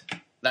Verdict.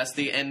 That's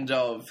the end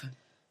of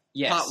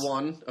part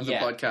 1 of the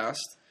podcast.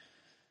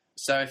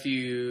 So if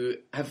you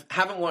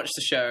haven't watched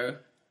the show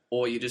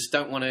or you just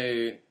don't want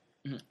to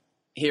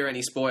hear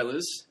any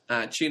spoilers,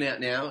 tune out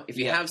now. If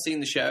you have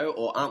seen the show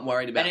or aren't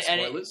worried about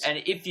spoilers.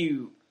 And if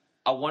you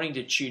are wanting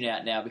to tune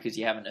out now because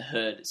you haven't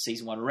heard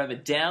season 1, remember,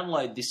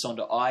 download this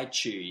onto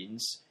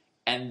iTunes.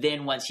 And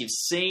then once you've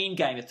seen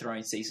Game of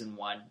Thrones Season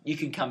 1, you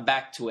can come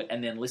back to it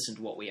and then listen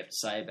to what we have to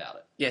say about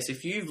it. Yes,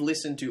 if you've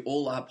listened to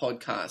all our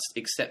podcasts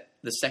except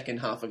the second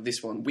half of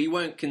this one, we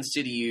won't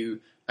consider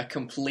you a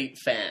complete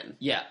fan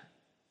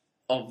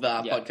of the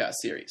podcast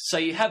series. So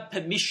you have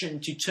permission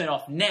to turn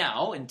off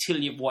now until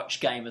you've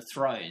watched Game of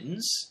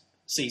Thrones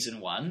Season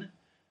 1,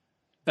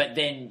 but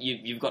then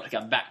you've got to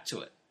come back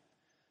to it.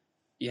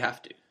 You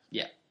have to.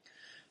 Yeah.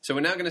 So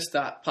we're now going to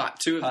start part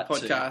 2 of the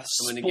podcast.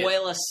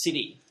 Spoiler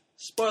City.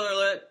 Spoiler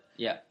alert.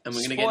 Yeah. And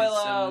we're going to get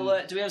some...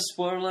 alert. Do we have a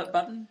spoiler alert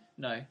button?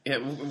 No. Yeah,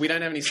 we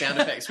don't have any sound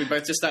effects. We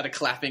both just started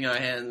clapping our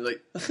hands,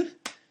 like,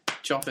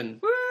 chopping.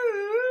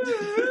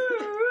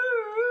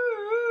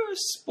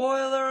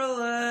 Spoiler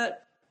alert.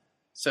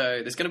 So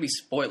there's going to be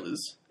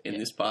spoilers in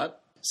this part.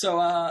 So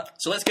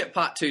let's get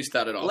part 2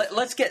 started off.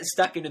 Let's get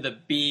stuck into the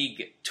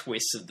big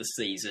twists of the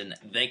season,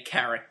 the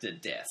character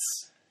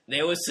deaths.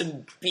 There were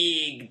some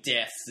big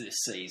deaths this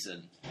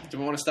season. Do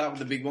we want to start with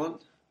the big one?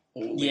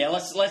 Yeah,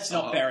 let's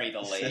not bury the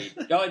lead.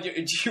 Oh, do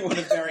you want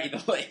to bury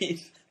the lead?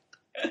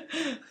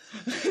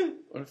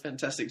 What a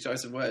fantastic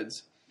choice of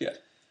words. Yeah.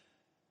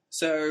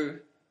 So,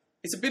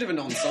 it's a bit of an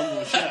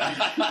ensemble show.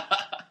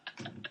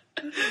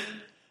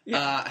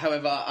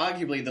 However,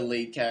 arguably the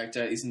lead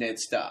character is Ned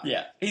Stark.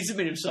 Yeah, he's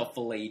submitted himself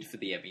for lead for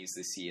the Emmys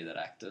this year, that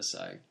actor,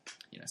 so,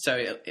 So,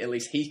 at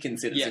least he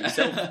considers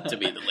himself to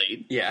be the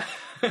lead. Yeah.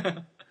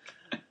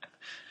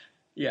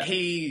 Yeah.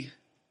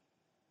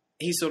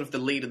 He's sort of the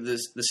lead of the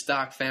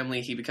Stark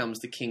family. He becomes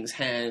the King's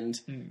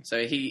Hand.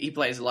 So he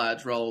plays a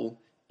large role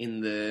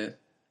in the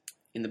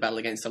battle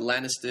against the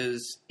Lannisters,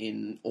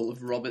 in all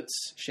of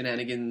Robert's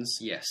shenanigans.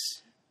 Yes.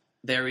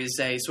 There is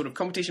a sort of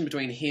competition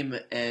between him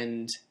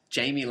and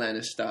Jaime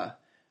Lannister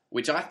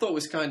which I thought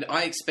was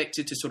I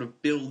expected to sort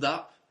of build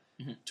up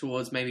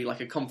towards maybe like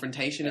a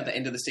confrontation at the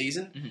end of the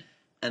season.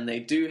 And they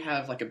do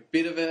have like a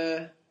bit of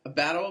a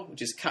battle,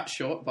 which is cut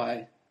short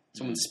by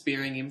someone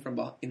spearing him from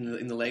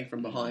in the leg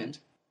from behind.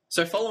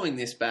 So following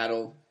this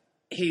battle,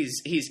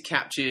 he's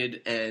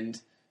captured and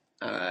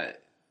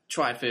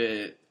tried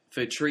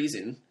for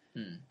treason,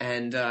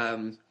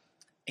 and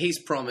he's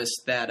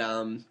promised that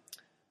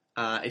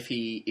if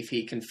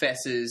he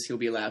confesses, he'll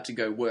be allowed to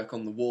go work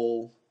on the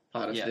wall,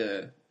 part of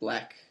the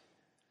Black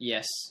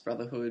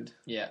Brotherhood.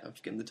 Yeah, I'm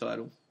forgetting the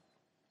title.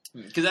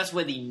 Because that's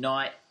where the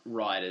Night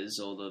Riders,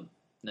 or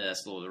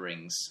that's Lord of the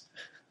Rings,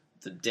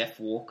 the Death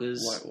Walkers,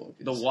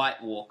 the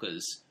White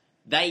Walkers,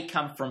 they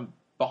come from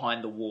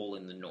behind the wall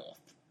in the north.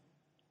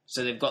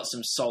 So they've got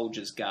some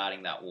soldiers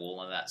guarding that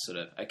wall, and that sort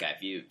of, okay,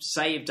 if you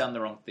say you've done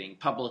the wrong thing,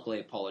 publicly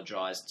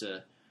apologise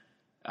to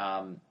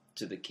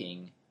the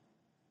king,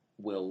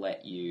 we'll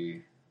let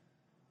you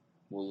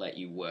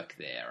work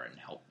there and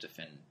help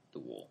defend the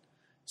wall.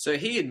 So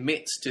he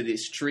admits to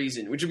this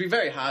treason, which would be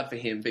very hard for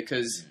him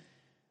because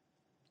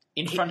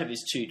in front of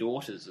his two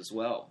daughters as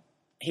well.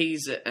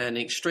 He's an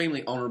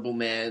extremely honourable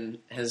man,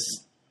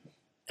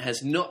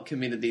 has not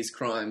committed these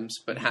crimes,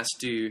 but has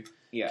to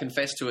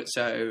confess to it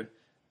so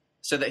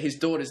that his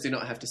daughters do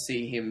not have to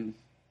see him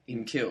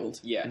killed,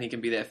 and he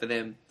can be there for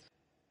them.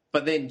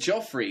 But then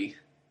Joffrey,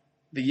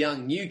 the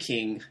young new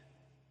king,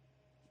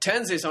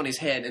 turns this on his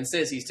head and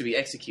says he's to be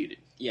executed.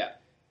 Yeah.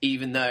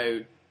 Even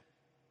though...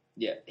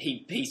 Yeah,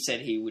 he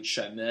said he would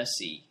show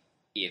mercy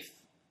if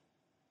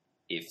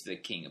the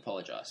king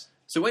apologised.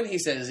 So when he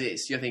says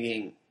this, you're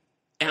thinking,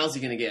 how's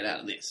he going to get out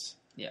of this?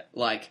 Yeah.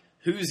 Like,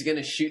 who's going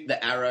to shoot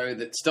the arrow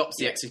that stops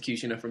the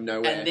executioner from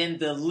nowhere? And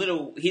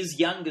then his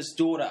youngest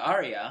daughter,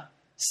 Arya,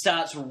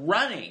 starts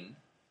running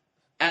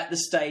at the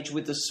stage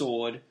with the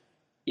sword.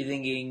 You're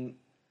thinking,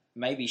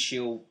 maybe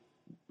she'll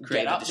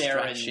get up there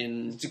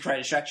and to create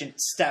a distraction,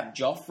 stab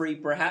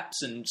Joffrey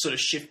perhaps, and sort of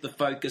shift the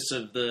focus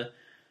of the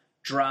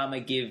drama,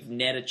 give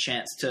Ned a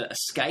chance to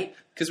escape.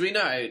 Because we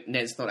know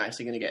Ned's not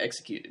actually going to get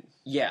executed.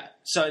 Yeah.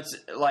 So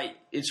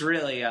it's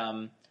really...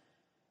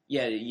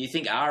 you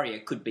think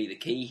Arya could be the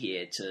key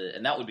here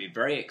and that would be a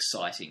very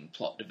exciting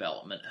plot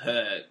development,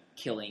 her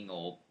killing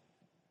or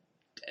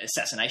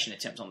assassination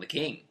attempt on the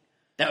king.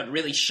 That would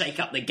really shake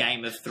up the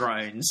Game of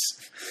Thrones.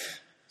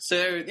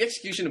 So the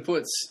executioner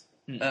puts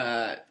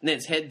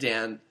Ned's head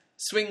down,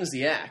 swings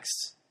the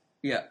axe.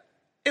 Yeah.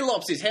 It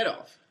lops his head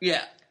off.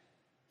 Yeah.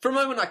 For a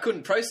moment, I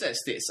couldn't process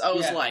this. I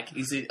was like,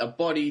 is it a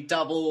body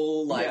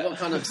double? Like, what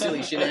kind of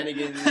silly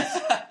shenanigans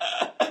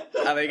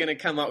are they going to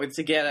come up with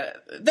together?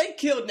 They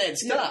killed Ned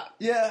Stark.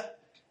 Yeah.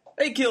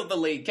 They killed the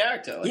lead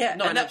character. Like, yeah,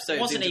 9 and that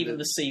episodes wasn't into even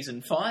the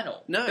season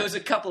final. No. It was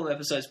a couple of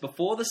episodes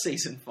before the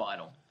season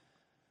final.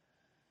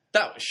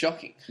 That was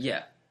shocking.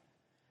 Yeah.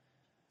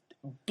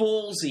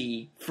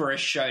 Ballsy for a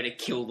show to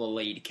kill the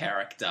lead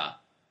character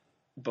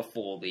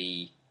before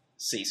the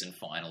season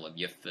final of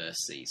your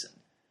first season.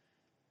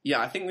 Yeah,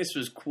 I think this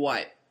was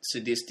quite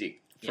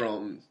sadistic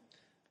from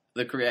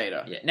the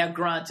creator. Yeah. Now,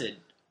 granted,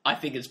 I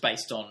think it's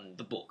based on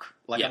the book.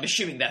 I'm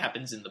assuming that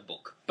happens in the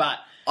book. But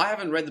I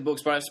haven't read the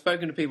books, but I've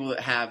spoken to people that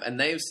have, and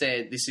they've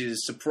said this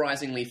is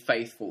surprisingly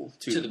faithful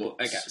to the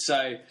books.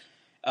 Okay,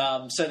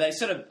 so they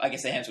sort of, I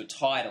guess their hands were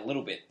tied a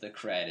little bit, the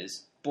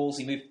creators.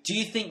 Ballsy move. Do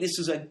you think this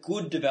was a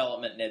good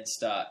development, Ned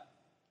Stark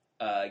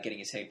getting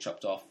his head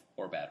chopped off,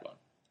 or a bad one?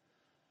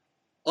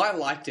 I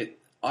liked it.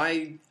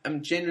 I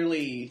am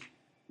generally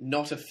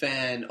not a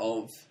fan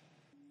of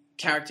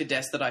character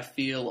deaths that I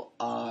feel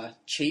are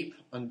cheap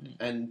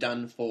and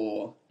done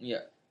for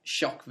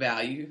shock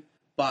value,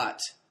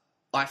 but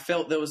I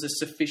felt there was a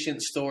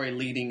sufficient story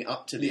leading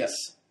up to this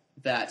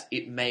that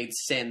it made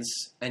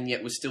sense and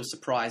yet was still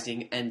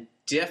surprising and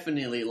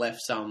definitely left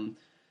some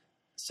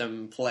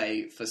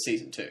play for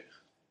season 2.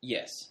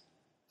 Yes.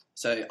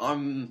 So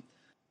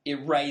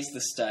it raised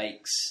the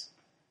stakes.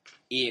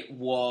 It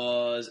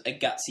was a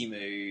gutsy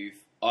move.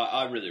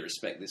 I really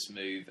respect this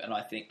move, and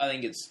I think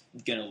it's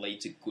going to lead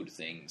to good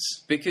things.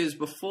 Because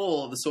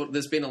before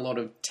there's been a lot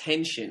of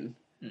tension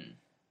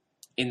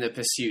in the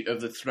pursuit of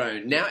the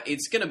throne. Now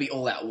it's going to be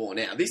all-out war.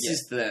 Now this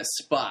is the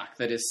spark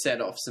that has set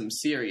off some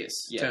serious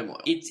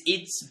turmoil.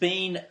 It's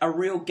been a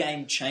real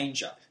game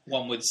changer,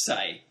 one would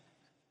say.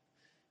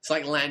 It's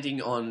like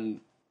landing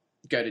on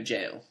go to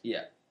jail.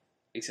 Yeah,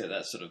 except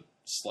that sort of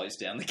slows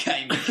down the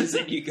game because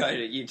then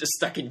you're just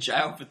stuck in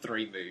jail for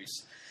 3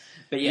 moves.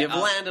 But you've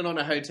landed on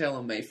a hotel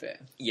in Mayfair.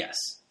 Yes,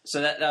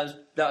 so that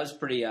was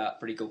pretty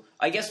cool.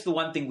 I guess the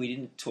one thing we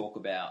didn't talk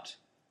about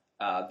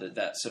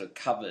that sort of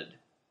covered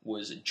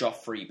was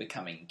Joffrey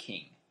becoming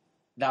king.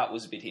 That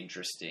was a bit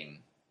interesting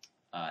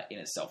in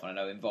itself, and I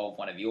know involved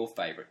one of your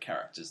favourite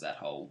characters. That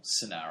whole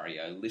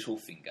scenario,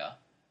 Littlefinger.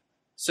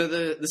 So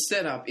the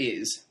setup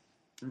is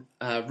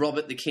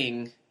Robert the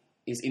King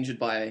is injured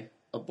by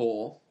a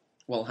boar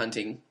while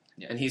hunting,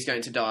 and he's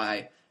going to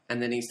die, and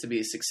there needs to be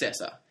a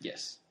successor.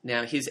 Yes.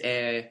 Now, his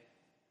heir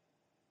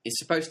is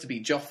supposed to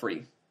be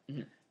Joffrey.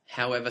 Mm-hmm.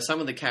 However,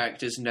 some of the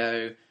characters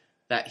know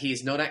that he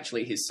is not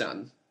actually his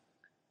son,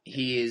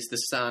 He is the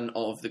son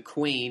of the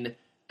Queen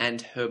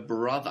and her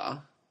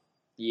brother.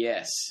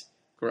 Yes.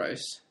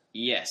 Gross.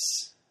 Yes.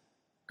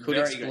 Could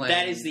Very explain, good.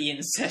 That is the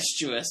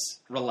incestuous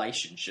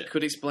relationship.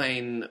 Could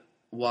explain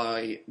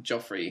why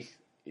Joffrey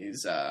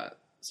is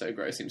so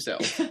gross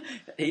himself.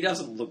 He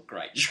doesn't look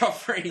great,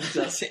 Joffrey,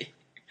 does he?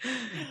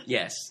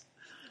 Yes.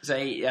 So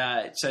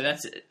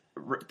that's a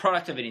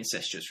product of an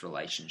incestuous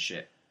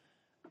relationship.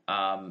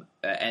 And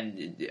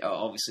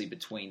obviously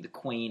between the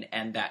Queen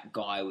and that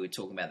guy we were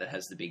talking about that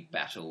has the big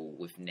battle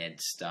with Ned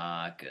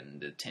Stark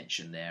and the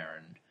tension there,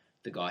 and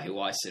the guy who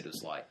I said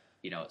was like,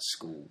 at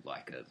school,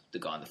 like the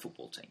guy on the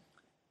football team.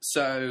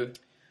 So,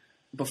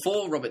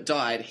 before Robert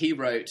died, he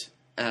wrote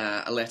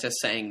a letter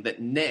saying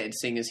that Ned,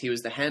 seeing as he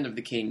was the hand of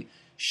the king,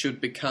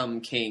 should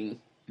become king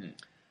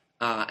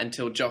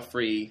until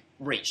Joffrey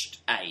reached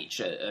age,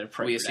 an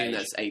appropriate we assume age.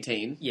 that's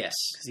 18. Yes.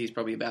 Because he's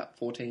probably about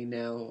 14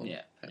 now. Or,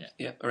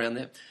 Yeah, around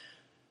there.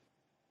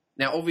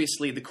 Now,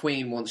 obviously, the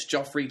Queen wants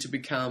Joffrey to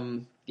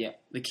become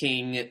the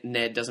king.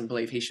 Ned doesn't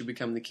believe he should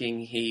become the king.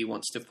 He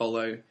wants to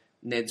follow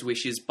Ned's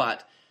wishes,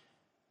 but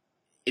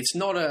it's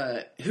not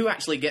who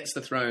actually gets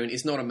the throne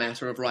is not a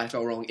matter of right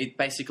or wrong. It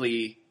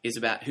basically is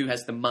about who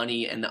has the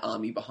money and the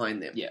army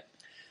behind them. Yeah.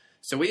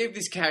 So we have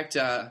this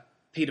character,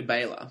 Peter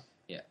Baylor,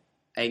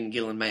 Aidan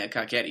Gillen, Maya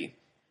Carcetti,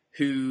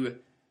 who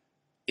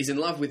is in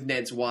love with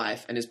Ned's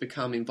wife and has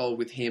become involved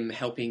with him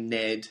helping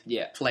Ned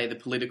play the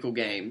political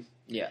game.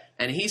 Yeah.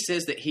 And he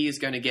says that he is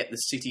going to get the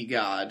city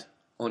guard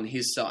on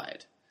his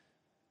side.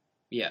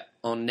 Yeah.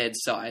 On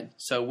Ned's side.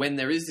 So when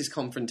there is this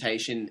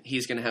confrontation,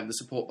 he's going to have the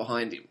support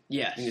behind him.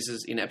 Yeah. I think this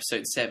is in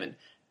episode 7.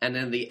 And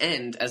then at the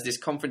end, as this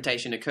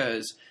confrontation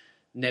occurs,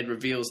 Ned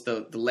reveals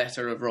the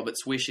letter of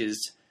Robert's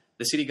wishes.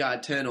 The city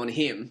guard turn on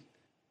him.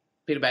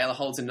 Peter Baylor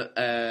holds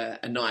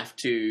a knife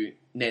to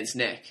Ned's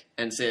neck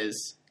and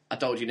says, "I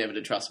told you never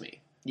to trust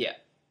me." Yeah.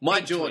 My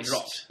Big jaw twist.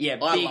 dropped. Yeah,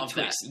 I big love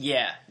twist. that.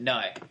 Yeah, no.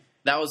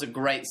 That was a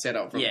great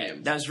setup from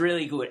him. That was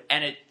really good.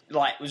 And it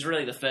was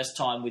really the first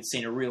time we'd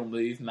seen a real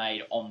move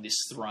made on this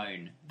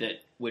throne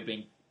that we'd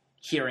been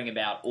hearing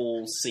about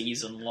all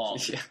season long.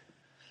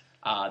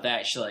 Yeah. They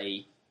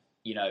actually,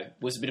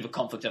 was a bit of a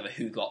conflict over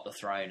who got the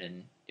throne,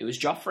 and it was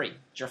Joffrey.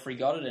 Joffrey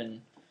got it,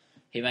 and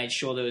he made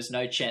sure there was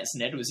no chance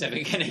Ned was ever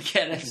going to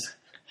get it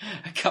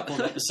a couple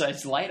of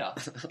episodes later.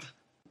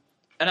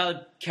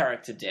 Another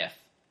character death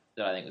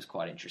that I think was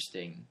quite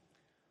interesting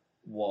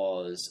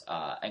was,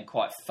 and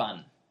quite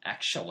fun,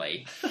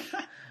 actually,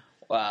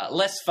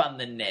 less fun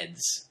than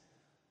Ned's,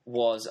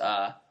 was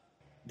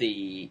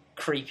the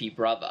creepy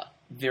brother,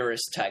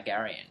 Viserys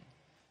Targaryen.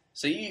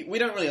 So we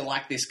don't really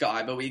like this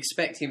guy, but we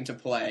expect him to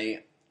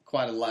play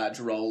quite a large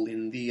role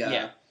in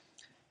the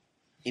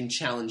in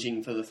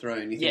challenging for the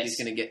throne. You think he's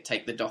going to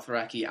take the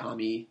Dothraki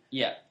army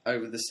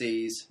over the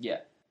seas? Yeah.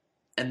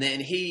 And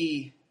then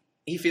he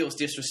feels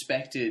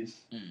disrespected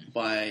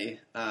by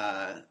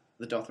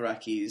the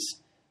Dothrakis,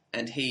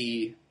 and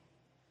he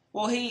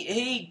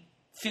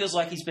feels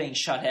like he's being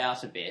shut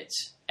out a bit,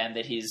 and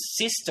that his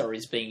sister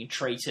is being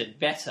treated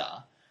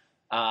better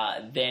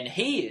than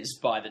he is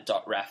by the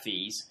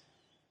Dothrakis,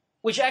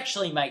 which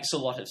actually makes a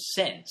lot of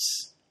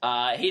sense.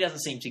 He doesn't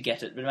seem to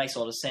get it, but it makes a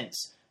lot of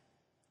sense.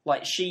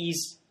 Like,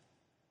 she's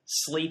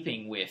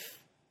sleeping with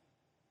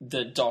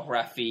the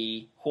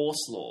Dothraki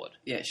horse lord.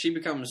 Yeah, she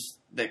becomes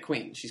their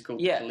queen. She's called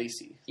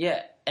Khaleesi.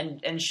 Yeah,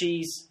 and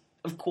she's...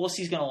 Of course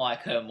he's going to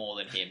like her more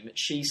than him.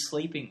 She's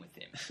sleeping with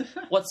him.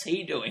 What's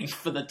he doing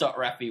for the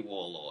Dothraki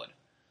warlord?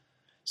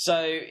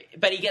 So,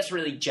 but he gets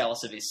really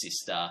jealous of his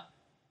sister,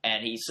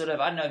 and he sort of,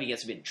 I don't know if he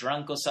gets a bit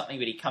drunk or something,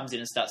 but he comes in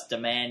and starts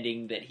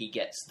demanding that he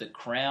gets the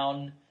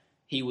crown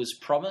he was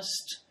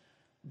promised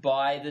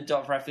by the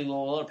Dothraki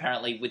warlord.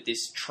 Apparently, with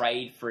this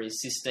trade for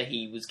his sister,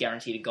 he was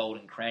guaranteed a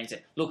golden crown. He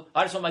said, "Look,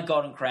 I just want my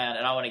golden crown,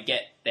 and I want to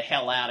get the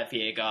hell out of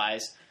here,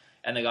 guys."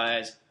 And the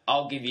guy goes,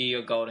 "I'll give you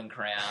your golden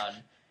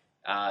crown."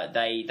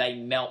 They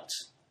melt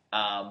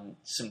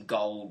some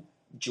gold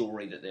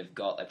jewelry that they've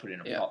got. They put it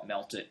in a pot,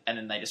 melt it, and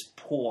then they just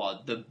pour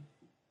the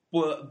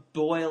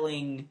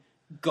boiling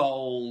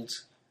gold,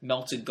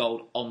 melted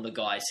gold, on the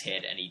guy's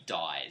head, and he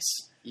dies.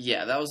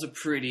 Yeah, that was a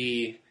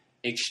pretty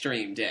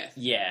extreme death.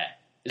 Yeah,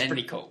 it's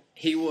pretty cool.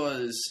 He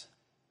was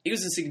a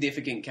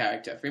significant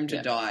character. For him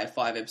to die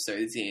 5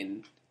 episodes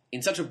in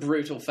such a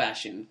brutal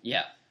fashion.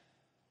 Yeah,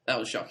 that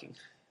was shocking.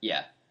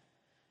 Yeah,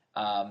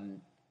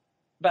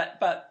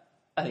 but.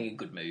 I think a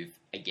good move,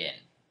 again,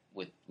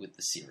 with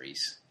the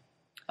series.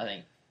 I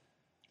think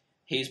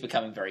he's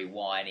becoming very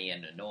whiny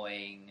and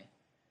annoying,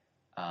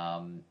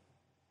 and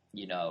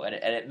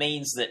it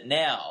means that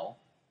now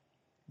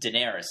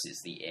Daenerys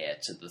is the heir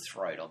to the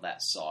throne on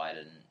that side,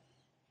 and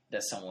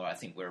that's someone I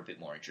think we're a bit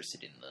more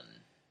interested in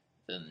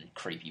than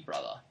creepy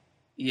brother.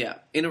 Yeah.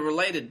 In a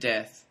related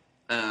death,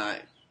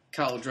 Khal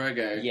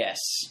Drogo... Yes.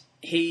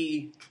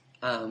 He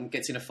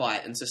gets in a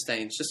fight and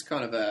sustains just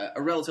kind of a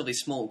relatively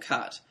small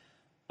cut.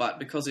 But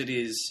because it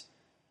is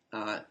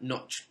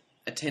not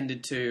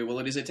attended to... Well,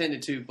 it is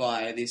attended to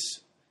by this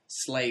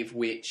slave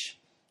witch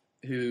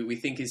who we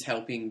think is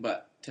helping,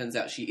 but turns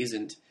out she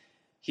isn't.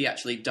 he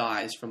actually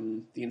dies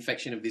from the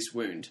infection of this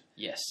wound.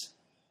 Yes.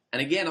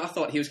 And again, I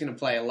thought he was going to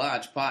play a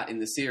large part in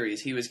the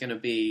series. He was going to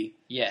be...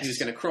 Yes. He was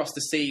going to cross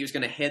the sea. He was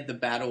going to head the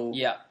battle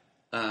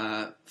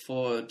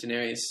for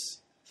Daenerys,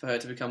 for her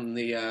to become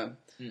the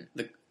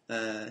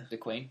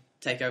Queen.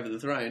 Take over the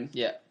throne.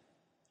 Yeah.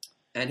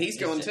 And he's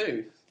gone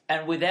too.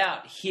 And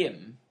without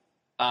him,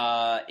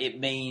 it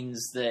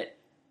means that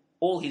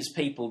all his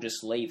people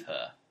just leave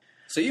her.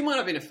 So you might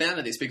have been a fan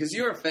of this because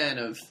you're a fan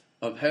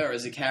of her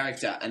as a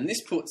character, and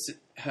this puts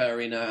her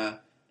in an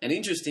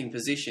interesting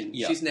position.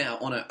 Yep. She's now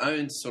on her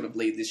own to sort of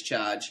lead this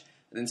charge,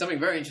 and then something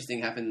very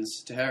interesting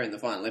happens to her in the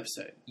final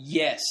episode.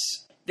 Yes.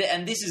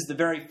 And this is the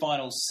very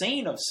final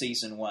scene of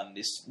Season 1,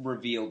 this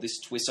reveal, this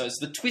twist. So it's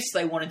the twist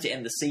they wanted to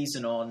end the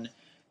season on,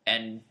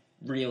 and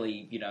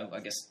really, I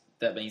guess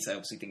that means they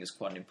obviously think it's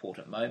quite an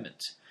important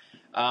moment.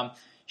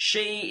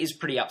 She is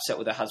pretty upset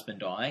with her husband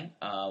dying,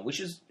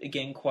 which is,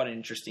 again, quite an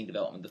interesting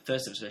development. The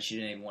first episode, she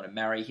didn't even want to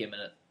marry him,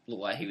 and it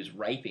looked like he was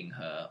raping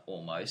her,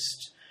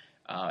 almost.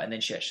 And then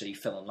she actually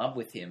fell in love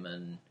with him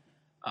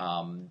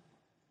and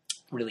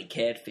really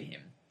cared for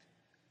him.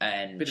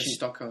 And Bit of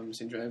Stockholm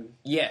Syndrome.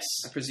 Yes.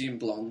 I presume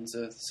blondes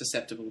are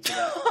susceptible to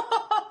that.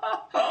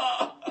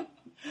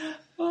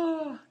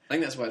 I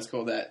think that's why it's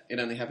called that. It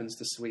only happens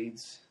to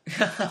Swedes.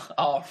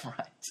 Oh,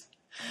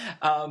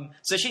 right.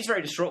 So she's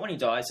very distraught when he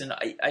dies, and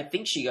I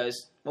think she goes,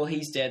 well,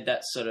 he's dead,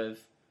 that's sort of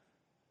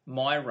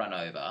my run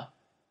over.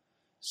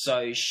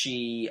 So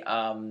she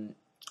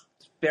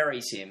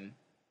buries him,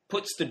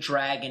 puts the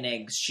dragon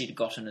eggs she'd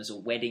gotten as a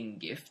wedding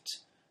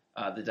gift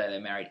the day they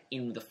married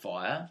in the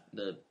fire.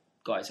 The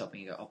guy's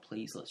helping her go, oh,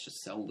 please, let's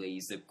just sell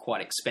these. They're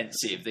quite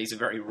expensive. These are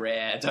very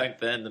rare. Don't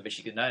burn them. But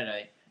she goes, no,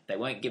 they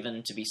weren't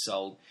given to be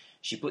sold.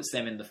 She puts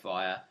them in the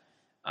fire.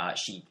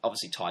 She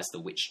obviously ties the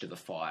witch to the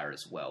fire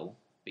as well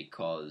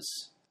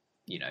because,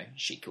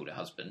 she killed her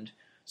husband.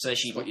 So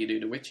That's what you do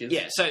to witches.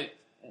 Yeah, so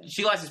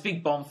she lights this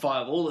big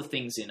bonfire with all the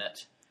things in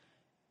it.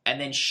 And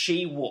then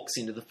she walks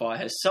into the fire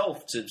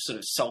herself to sort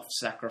of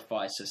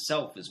self-sacrifice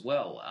herself as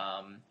well,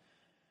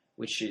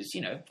 which is,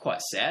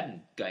 quite sad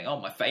and going, oh,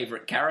 my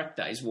favourite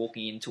character is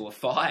walking into a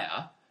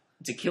fire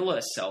to kill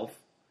herself.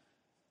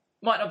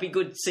 Might not be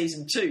good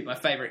Season 2, my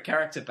favourite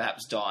character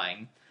perhaps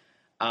dying.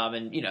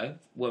 And,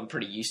 we're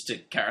pretty used to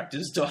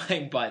characters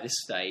dying by this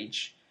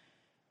stage.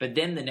 But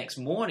then the next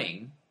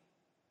morning,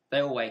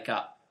 they all wake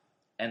up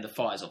and the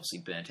fire's obviously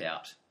burnt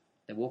out.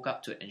 They walk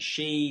up to it and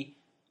she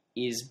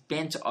is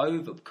bent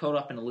over, curled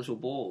up in a little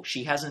ball.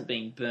 She hasn't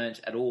been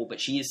burnt at all,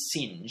 but she is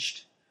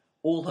singed.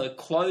 All her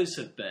clothes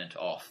have burnt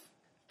off.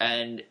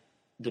 And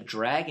the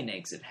dragon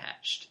eggs had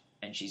hatched.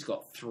 And she's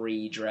got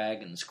 3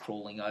 dragons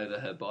crawling over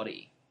her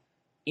body.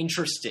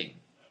 Interesting.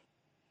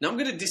 Now, I'm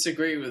going to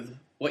disagree with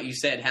what you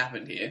said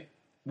happened here.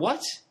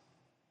 What?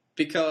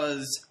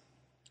 Because,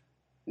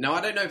 no,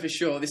 I don't know for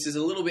sure. This is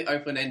a little bit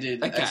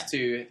open-ended as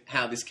to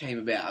how this came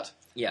about.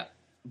 Yeah.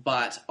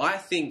 But I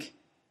think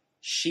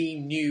she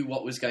knew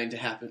what was going to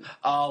happen.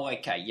 Oh,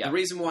 okay, yeah. The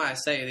reason why I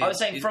say it I was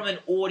saying from an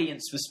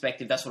audience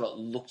perspective, that's what it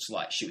looked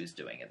like she was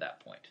doing at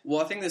that point.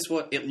 Well, I think that's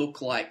what it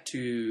looked like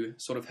to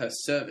sort of her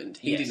servant.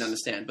 He didn't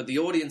understand. But the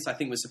audience, I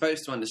think, was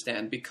supposed to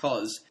understand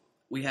because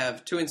we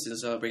have 2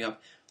 instances I'll bring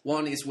up.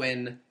 One is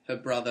when her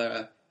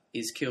brother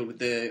is killed with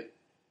the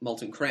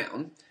molten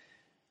crown.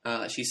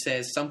 She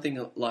says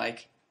something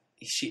like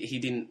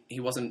he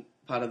wasn't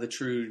part of the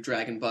true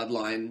dragon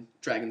bloodline.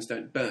 Dragons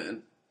don't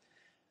burn.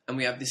 And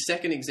we have the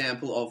second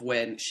example of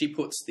when she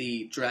puts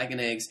the dragon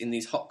eggs in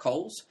these hot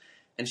coals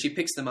and she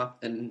picks them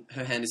up and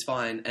her hand is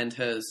fine and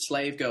her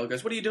slave girl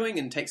goes, what are you doing?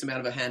 And takes them out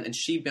of her hand and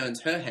she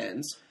burns her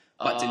hands,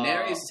 but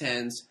Daenerys'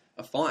 hands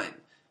are fine.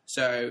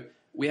 So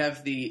we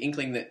have the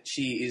inkling that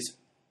she is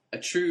a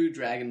true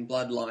dragon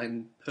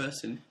bloodline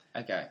person.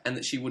 Okay. And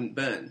that she wouldn't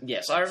burn.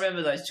 Yes, I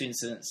remember those 2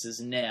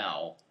 incidences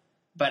now,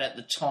 but at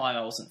the time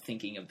I wasn't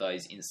thinking of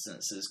those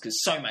instances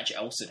because so much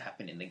else had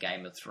happened in the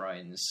Game of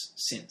Thrones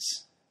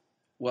since.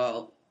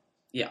 Well,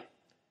 yeah.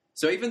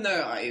 So even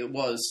though it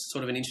was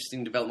sort of an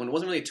interesting development, it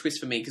wasn't really a twist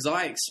for me because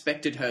I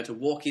expected her to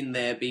walk in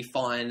there, be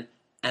fine,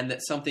 and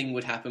that something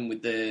would happen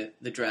with the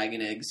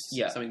dragon eggs,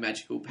 something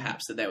magical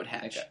perhaps that they would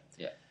hatch. Okay,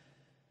 yeah.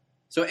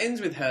 So it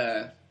ends with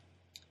her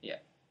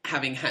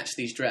having hatched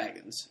these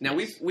dragons. Now,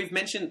 we've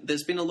mentioned,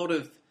 there's been a lot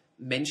of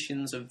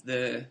mentions of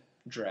the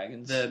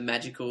dragons, the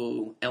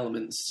magical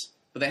elements,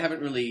 but they haven't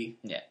really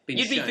been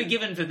You'd shown. be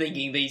forgiven for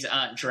thinking these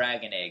aren't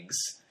dragon eggs.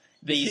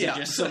 These are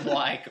just some,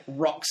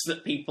 rocks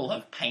that people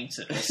have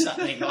painted or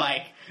something,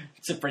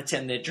 to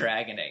pretend they're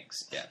dragon eggs.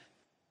 Yeah.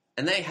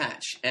 And they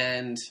hatch,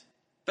 and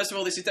first of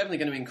all, this is definitely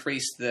going to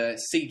increase the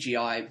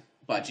CGI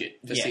budget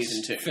for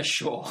Season 2. For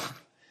sure.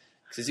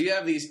 Because you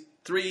have these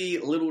 3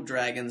 little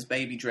dragons,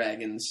 baby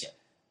dragons. Yeah.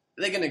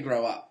 They're going to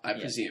grow up, I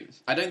presume.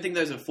 I don't think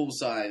those are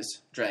full-size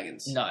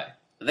dragons. No.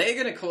 They're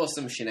going to cause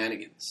some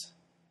shenanigans.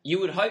 You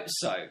would hope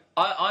so.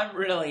 I'm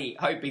really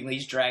hoping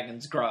these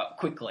dragons grow up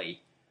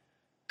quickly.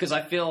 Because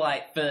I feel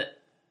like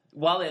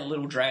while they're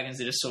little dragons,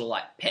 they're just sort of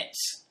like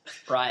pets,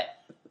 right?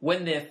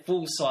 When they're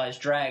full-size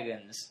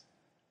dragons,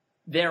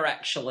 they're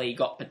actually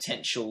got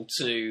potential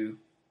to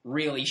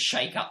really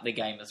shake up the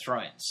Game of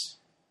Thrones.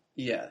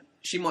 Yeah.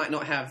 She might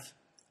not have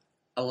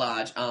a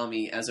large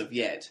army as of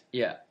yet,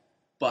 Yeah.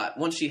 but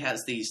once she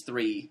has these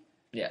 3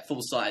 Yeah.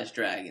 full-size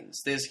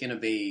dragons, there's going to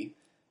be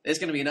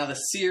another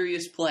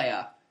serious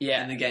player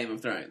Yeah. in the Game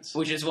of Thrones.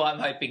 Which is why I'm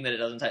hoping that it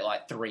doesn't take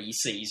like 3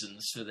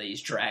 seasons for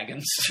these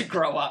dragons to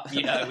grow up.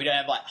 You know, we don't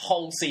have like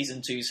whole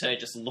season 2's her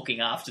just looking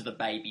after the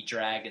baby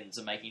dragons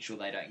and making sure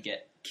they don't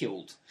get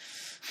killed.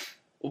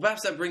 Well,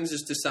 perhaps that brings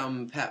us to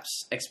some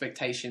perhaps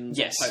expectations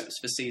Yes. or hopes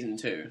for season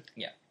 2.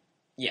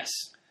 Yes.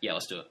 Yeah,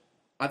 let's do it.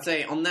 I'd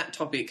say on that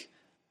topic,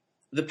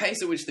 the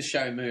pace at which the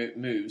show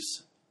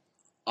moves,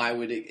 I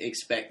would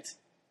expect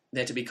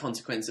there to be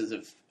consequences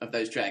of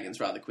those dragons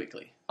rather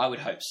quickly. I would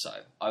hope so.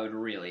 I would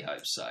really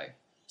hope so.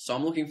 So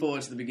I'm looking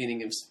forward to the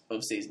beginning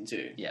of season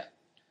 2. Yeah.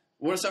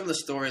 What are some of the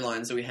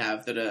storylines that we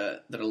have that are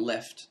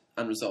left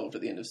unresolved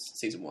at the end of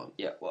season 1?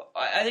 Yeah, well,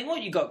 I think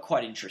what you got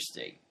quite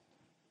interesting.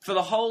 For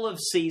the whole of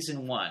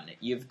season 1,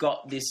 you've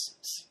got this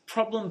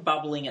problem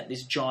bubbling at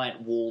this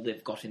giant wall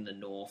they've got in the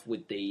north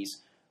with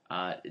these,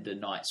 the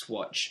Night's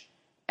Watch.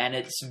 And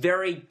it's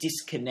very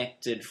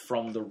disconnected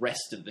from the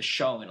rest of the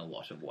show in a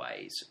lot of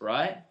ways,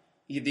 right?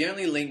 Yeah, the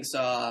only links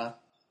are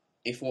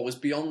if what was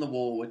beyond the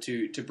wall were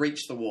to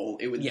breach the wall,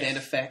 it would Yes. then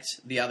affect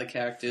the other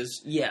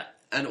characters. Yeah.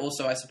 And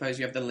also, I suppose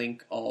you have the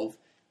link of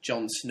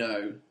Jon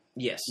Snow,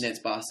 Yes. Ned's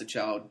bastard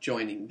child,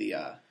 joining the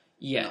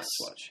Yes. Night's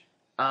Watch.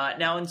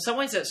 Now, in some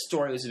ways, that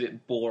story was a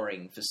bit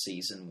boring for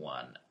season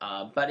 1,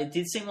 but it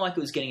did seem like it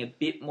was getting a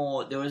bit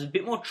more. There was a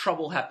bit more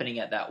trouble happening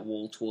at that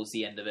wall towards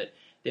the end of it.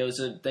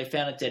 They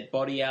found a dead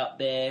body out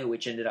there,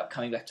 which ended up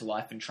coming back to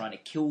life and trying to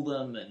kill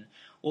them, and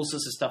all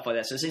sorts of stuff like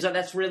that. So it seems like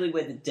that's really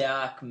where the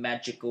dark,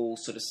 magical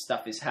sort of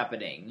stuff is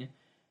happening.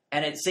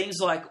 And it seems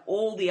like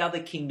all the other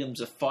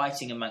kingdoms are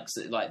fighting amongst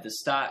it, like the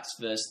Starks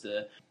versus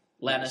the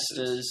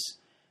Lannisters,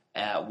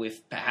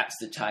 with perhaps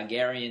the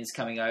Targaryens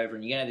coming over,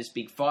 and you're going to have this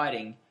big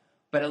fighting.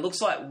 But it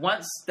looks like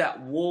once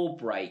that wall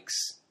breaks,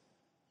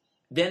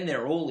 then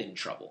they're all in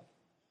trouble.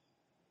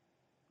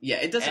 Yeah,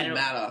 it doesn't And-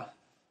 matter.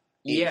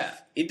 Yeah.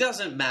 It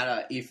doesn't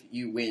matter if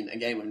you win a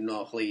game of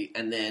Monopoly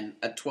and then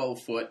a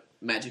 12-foot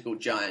magical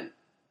giant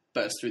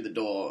bursts through the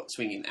door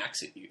swinging an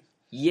axe at you.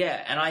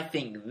 Yeah, and I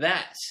think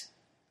that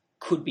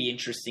could be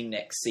interesting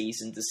next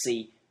season to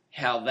see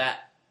how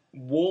that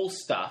wall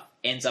stuff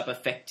ends up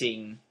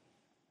affecting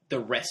the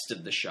rest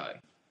of the show.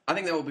 I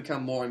think that will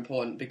become more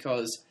important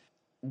because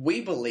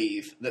we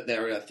believe that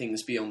there are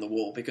things beyond the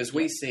wall because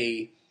we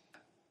see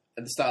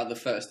at the start of the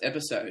first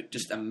episode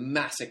just a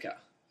massacre.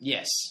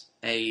 Yes.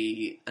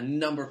 A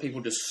number of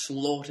people just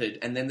slaughtered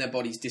and then their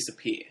bodies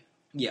disappear.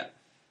 Yeah.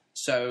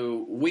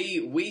 So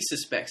we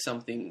suspect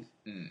something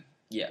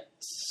Yeah.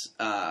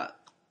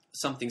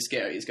 something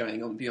scary is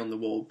going on beyond the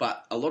wall,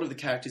 but a lot of the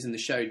characters in the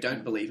show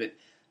don't believe it.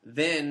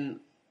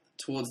 Then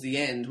towards the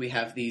end we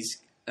have these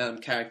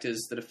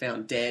characters that are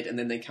found dead and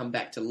then they come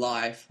back to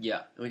life.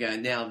 Yeah. And we go,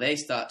 now they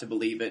start to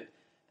believe it.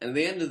 And at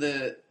the end of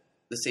the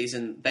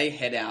season, they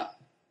head out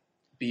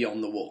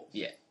beyond the wall.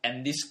 Yeah.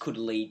 And this could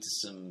lead to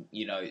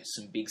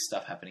some big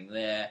stuff happening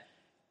there.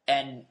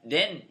 And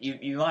then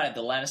you might have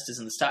the Lannisters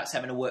and the Starks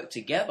having to work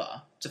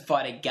together to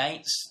fight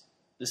against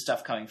the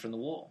stuff coming from the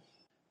wall.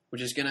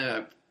 Which is going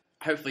to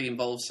hopefully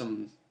involve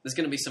there's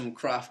going to be some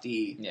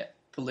crafty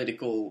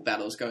political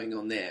battles going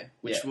on there,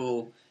 which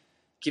will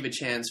give a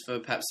chance for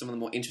perhaps some of the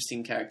more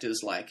interesting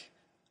characters like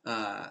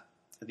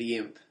the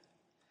Imp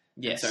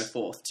and so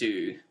forth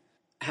to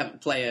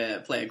play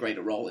a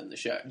greater role in the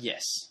show.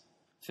 Yes,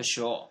 for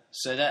sure.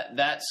 So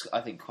that's,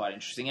 I think, quite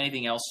interesting.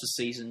 Anything else for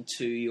season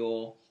 2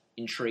 you're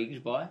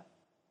intrigued by? I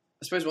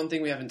suppose one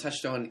thing we haven't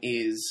touched on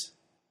is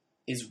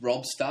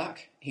Robb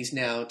Stark. He's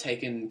now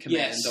taken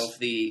command of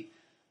the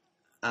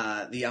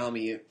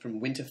army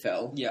from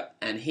Winterfell. Yeah.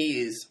 And he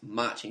is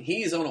marching.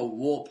 He is on a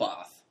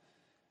warpath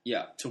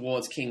Yeah.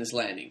 towards King's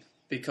Landing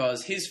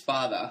because his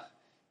father,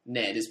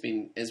 Ned, has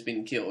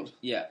been killed.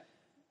 Yeah.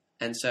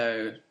 And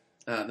so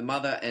the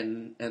mother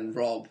and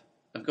Robb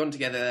have gone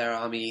together their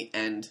army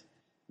and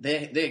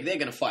they're going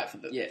to fight for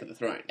the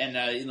throne. And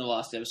in the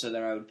last episode, they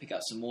were able to pick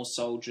up some more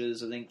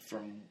soldiers, I think,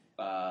 from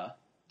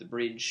the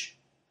bridge.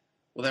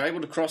 Well, they're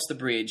able to cross the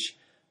bridge,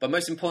 but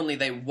most importantly,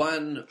 they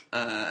won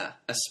a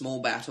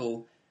small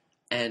battle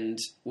and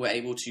were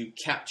able to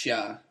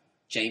capture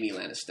Jaime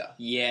Lannister,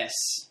 Yes.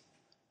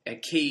 a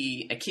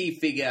key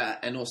figure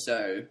and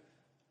also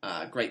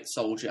a great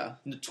soldier.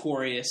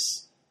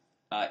 Notorious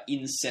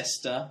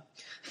incester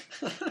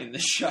in the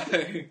show.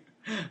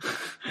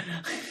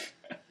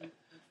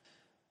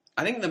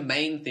 I think the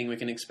main thing we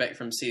can expect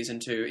from season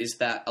 2 is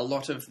that a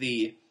lot of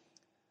the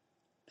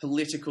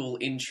political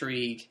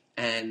intrigue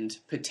and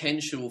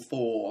potential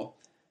for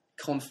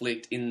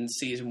conflict in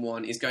season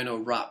 1 is going to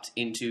erupt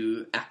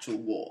into actual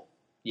war.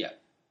 Yeah.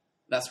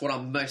 That's what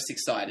I'm most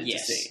excited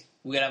Yes. to see.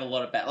 We're going to have a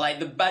lot of like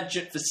the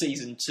budget for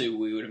season 2,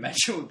 we would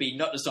imagine, would be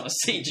not just on a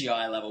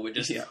CGI level, but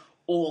just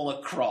all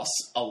across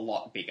a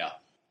lot bigger.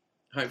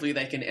 Hopefully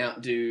they can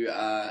outdo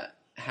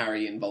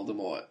Harry and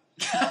Voldemort.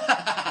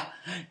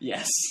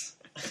 Yes.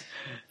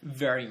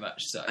 Very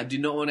much so. I do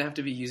not want to have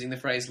to be using the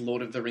phrase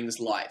Lord of the Rings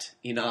light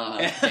in our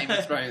Game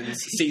of Thrones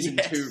Season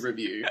 2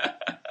 review.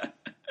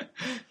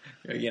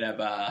 You're going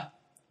to have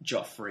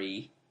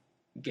Joffrey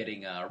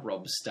getting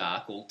Robb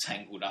Stark all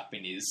tangled up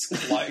in his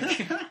cloak.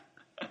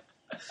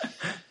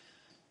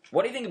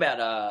 What do you think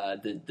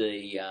about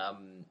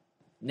the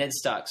Ned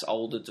Stark's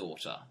older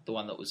daughter, the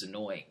one that was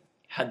annoying,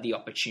 had the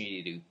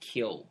opportunity to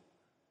kill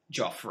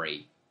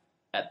Joffrey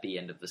at the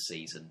end of the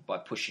season by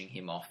pushing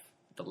him off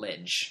the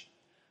ledge?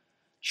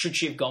 Should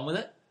she have gone with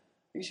it?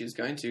 I think she was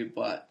going to,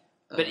 but...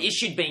 But if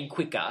she'd been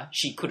quicker,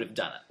 she could have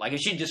done it. Like, if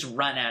she'd just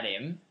run at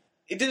him...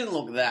 It didn't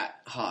look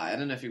that high. I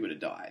don't know if he would have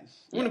died.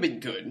 It would have been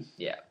good.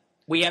 Yeah.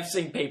 We have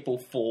seen people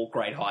fall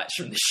great heights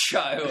from the show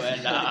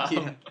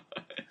and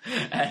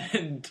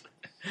and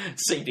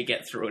seem to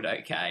get through it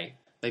okay.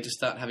 They just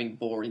start having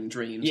boring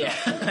dreams. Yeah,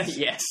 afterwards.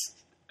 yes.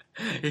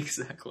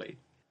 Exactly.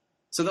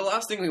 So the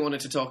last thing we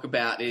wanted to talk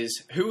about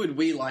is who would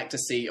we like to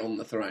see on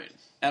the throne?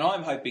 And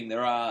I'm hoping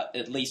there are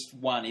at least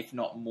one, if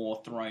not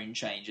more, throne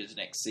changes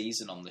next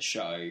season on the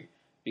show,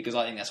 because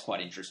I think that's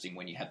quite interesting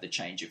when you have the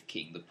change of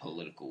king, the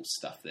political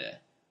stuff there.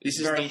 This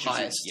is very the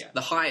interesting,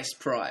 highest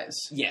prize.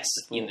 Yes,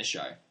 in the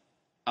show.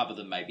 Other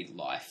than maybe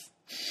life.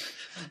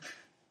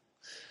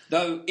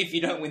 Though, if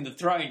you don't win the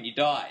throne, you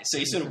die. So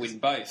you sort of win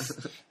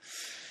both.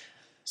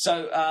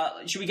 So,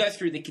 should we go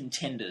through the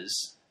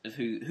contenders of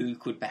who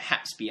could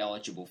perhaps be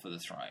eligible for the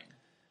throne?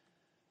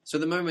 So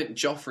at the moment,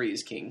 Joffrey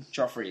is king.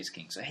 Joffrey is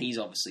king, so he's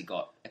obviously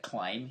got a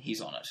claim. He's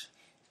on it.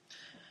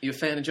 Are you a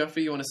fan of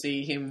Joffrey? You want to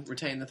see him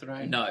retain the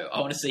throne? No, I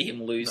want to see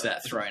him lose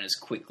that throne as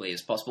quickly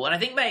as possible. And I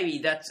think maybe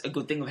that's a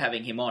good thing of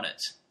having him on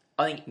it.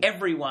 I think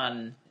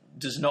everyone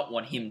does not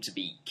want him to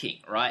be king,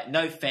 right?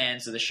 No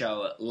fans of the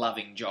show are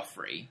loving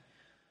Joffrey.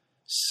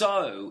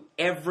 So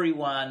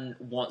everyone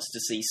wants to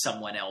see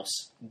someone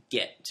else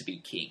get to be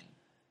king.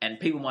 And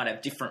people might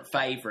have different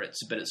favourites,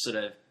 but it's sort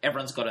of,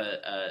 everyone's got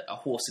a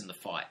horse in the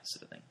fight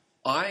sort of thing.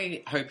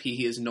 I hope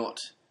he is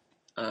not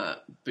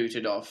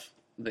booted off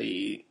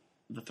the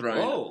throne.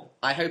 Oh.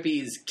 I hope he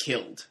is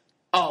killed.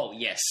 Oh,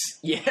 yes.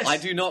 Yes. I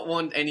do not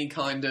want any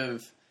kind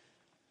of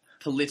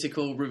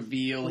political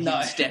reveal,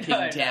 him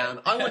stepping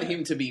down. I want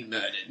him to be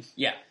murdered.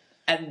 Yeah.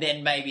 And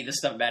then maybe the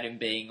stuff about him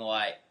being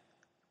like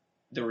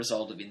the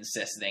result of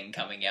incest then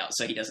coming out,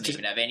 so he doesn't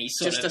even have any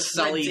sort of just to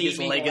sully his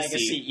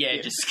legacy.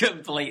 Yeah, just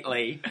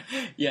completely.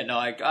 Yeah, no,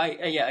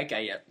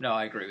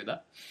 I agree with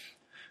that.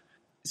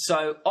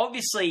 So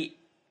obviously,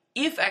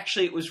 if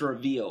actually it was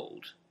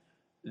revealed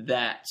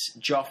that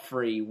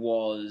Joffrey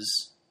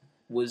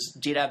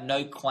did have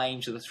no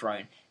claim to the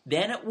throne,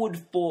 then it would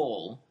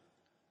fall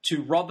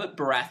to Robert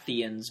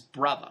Baratheon's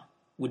brother,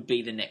 would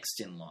be the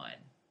next in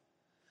line.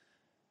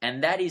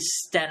 And that is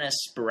Stannis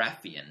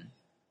Baratheon,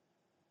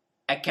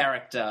 a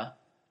character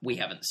we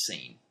haven't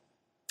seen.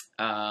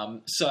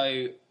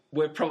 So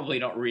we're probably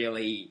not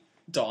really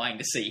dying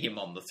to see him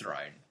on the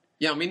throne.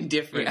 Yeah, I'm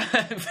indifferent.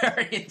 Yeah,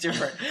 very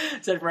indifferent.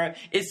 So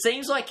it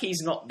seems like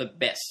he's not the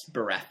best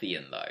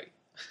Baratheon, though,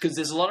 because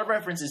there's a lot of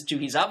references to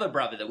his other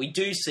brother that we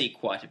do see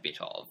quite a bit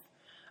of,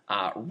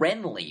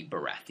 Renly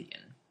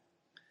Baratheon.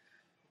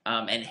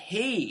 And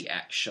he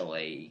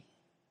actually,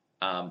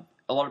 a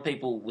lot of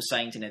people were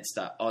saying to Ned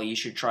Stark, oh, you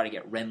should try to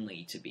get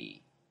Renly to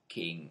be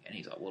king. And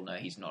he's like, well, no,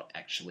 he's not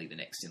actually the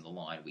next in the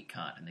line. We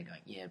can't. And they're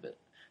going, yeah, but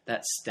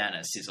that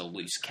Stannis is a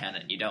loose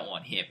cannon. You don't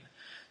want him.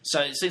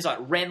 So it seems like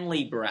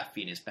Renly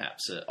Baratheon is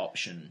perhaps an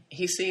option.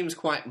 He seems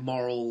quite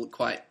moral,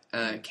 quite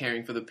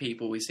caring for the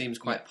people. He seems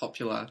quite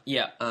popular.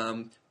 Yeah.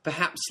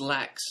 Perhaps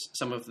lacks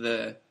some of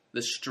the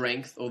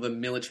strength or the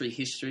military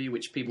history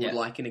which people would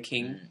like in a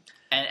king.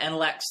 And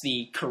lacks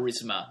the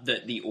charisma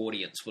that the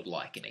audience would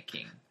like in a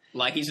king.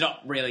 Like, he's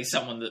not really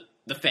someone that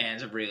the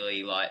fans have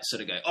really, like,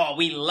 sort of go, oh,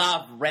 we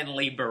love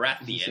Renly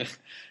Baratheon.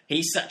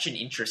 He's such an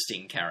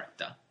interesting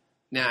character.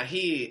 Now,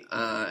 he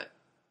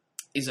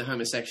is a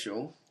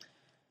homosexual.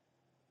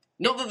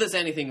 Not that there's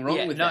anything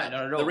wrong with that. No,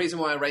 not at all. The reason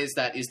why I raised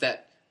that is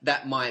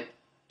that might,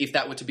 if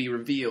that were to be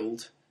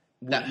revealed,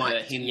 that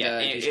might hinder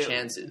his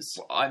chances.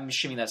 I'm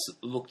assuming that's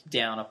looked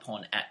down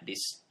upon at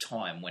this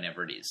time,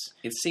 whenever it is.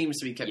 It seems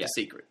to be kept a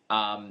secret.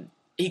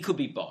 He could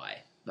be bi,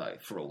 though,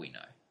 for all we know.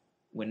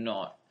 We're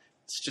not.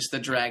 It's just the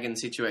dragon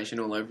situation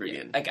all over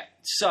again. Okay,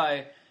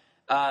 so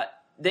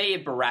they're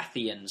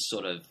Baratheon's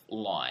sort of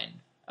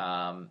line.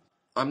 I'm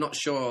not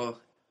sure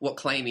what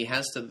claim he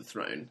has to the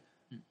throne,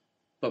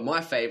 but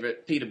my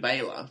favourite, Peter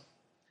Baelish,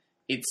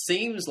 it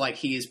seems like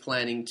he is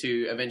planning to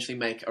eventually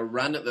make a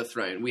run at the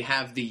throne. We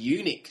have the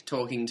eunuch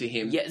talking to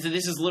him. Yeah, so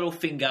this is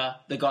Littlefinger,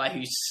 the guy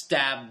who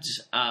stabbed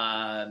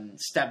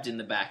in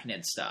the back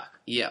Ned Stark.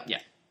 Yeah.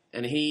 Yeah.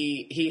 And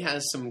he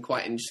has some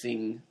quite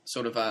interesting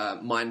sort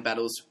of mind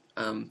battles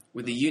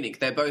with the eunuch.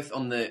 They're both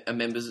on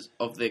members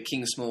of the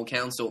King's Small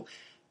Council.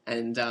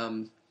 And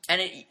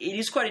it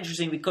is quite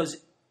interesting because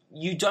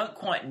you don't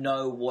quite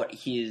know what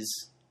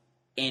his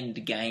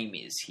end game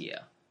is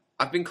here.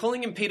 I've been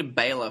calling him Peter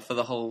Baelish for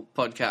the whole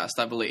podcast,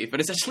 I believe, but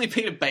it's actually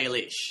Peter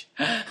Baelish.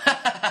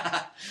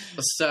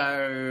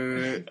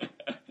 So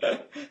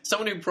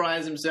someone who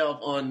prides himself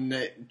on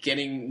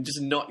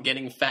not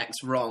getting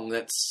facts wrong.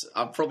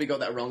 I've probably got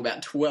that wrong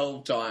about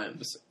 12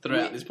 times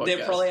throughout this podcast.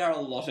 There probably are a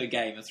lot of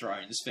Game of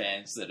Thrones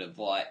fans that have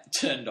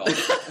turned off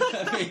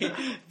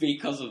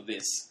because of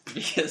this,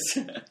 because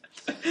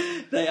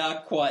they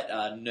are quite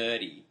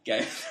nerdy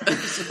Game of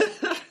Thrones.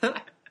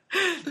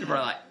 People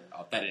are like,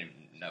 oh, they don't even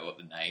know what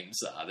the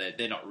names are.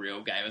 They're not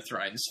real Game of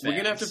Thrones fans. We're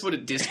gonna have to put a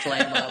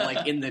disclaimer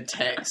in the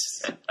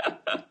text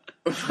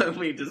when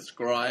we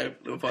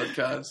describe the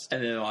podcast,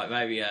 and then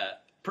maybe a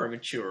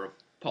premature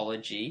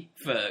apology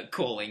for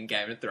calling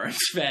Game of Thrones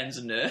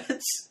fans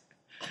nerds.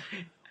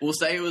 We'll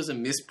say it was a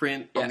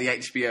misprint on the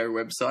HBO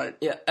website.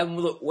 Yeah, and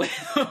look,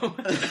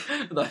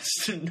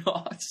 that's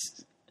not.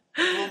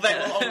 Well, they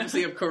will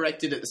obviously have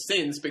corrected it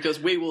since, because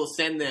we will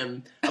send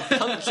them a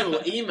punctual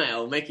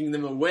email making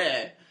them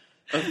aware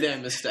of their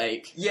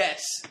mistake.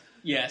 Yes.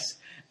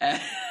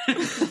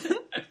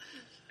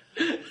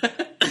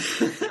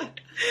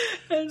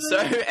 So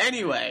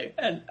anyway,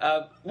 and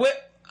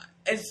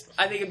it's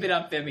I think a bit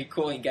unfair me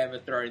calling Game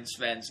of Thrones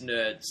fans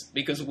nerds,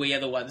 because we are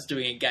the ones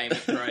doing a Game of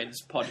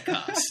Thrones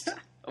podcast.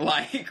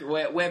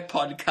 We're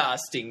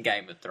podcasting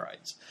Game of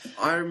Thrones.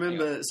 I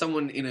remember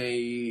someone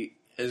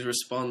as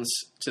response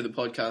to the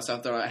podcast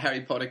after our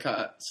Harry Potter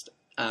cast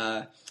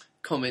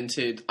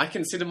commented, "I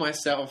consider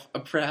myself a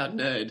proud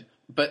nerd,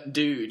 but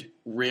dude,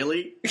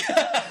 really?"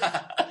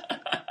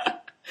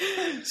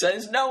 So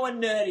there's no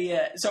one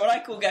nerdier. So when I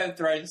call Game of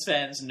Thrones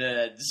fans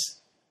nerds,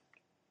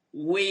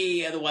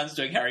 we are the ones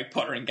doing Harry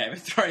Potter and Game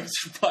of Thrones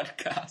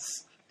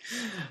podcasts.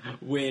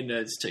 We're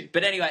nerds too.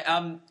 But anyway,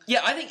 I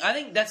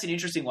think that's an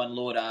interesting one,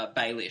 Lord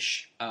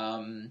Baelish.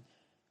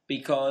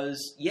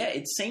 Because,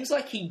 it seems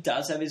like he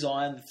does have his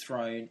eye on the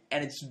throne,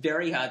 and it's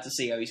very hard to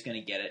see how he's going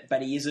to get it.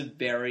 But he is a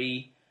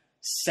very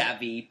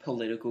savvy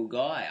political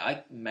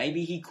guy.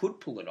 Maybe he could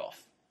pull it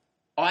off.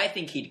 I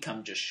think he'd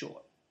come just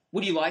short.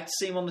 Would you like to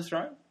see him on the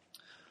throne?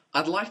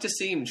 I'd like to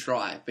see him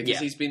try, because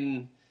he's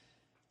been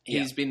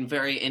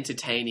very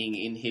entertaining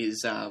in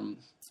his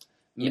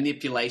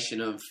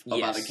manipulation of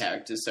other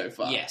characters so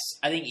far. Yes,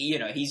 I think he's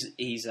to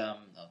use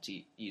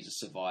a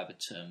Survivor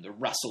term, the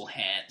Russell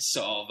Hantz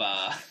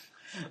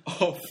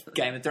of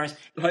Game of Thrones.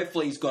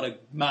 Hopefully, he's got a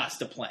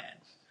master plan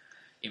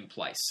in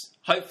place.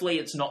 Hopefully,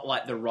 it's not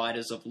like the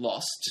writers of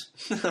Lost.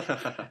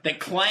 They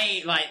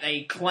claim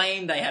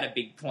they had a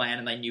big plan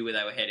and they knew where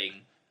they were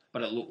heading,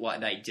 but it looked like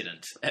they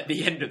didn't at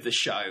the end of the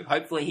show.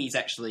 Hopefully, he's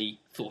actually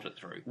thought it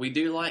through. We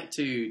do like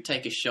to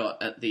take a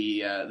shot at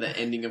the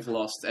ending of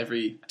Lost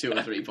every 2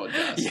 or 3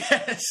 podcasts.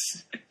 Yes.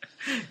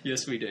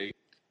 Yes, we do.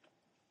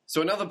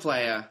 So another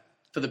player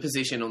for the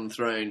position on the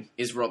throne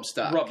is Robb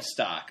Stark. Robb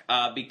Stark,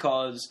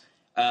 because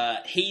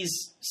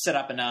he's set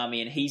up an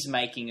army and he's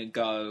making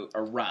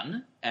a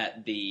run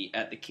at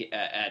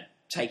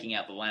taking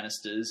out the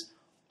Lannisters.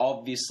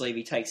 Obviously, if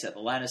he takes out the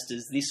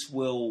Lannisters, this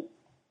will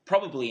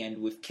probably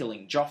end with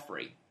killing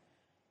Joffrey,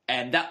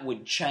 and that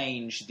would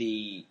change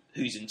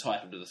who's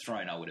entitled to the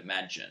throne, I would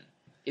imagine.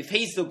 If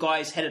he's the guy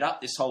who's headed up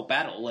this whole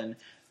battle, and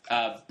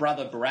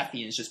Brother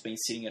Baratheon's just been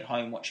sitting at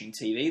home watching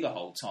TV the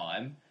whole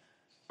time,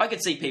 I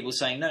could see people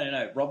saying,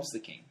 no, Robb's the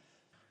king.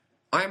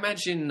 I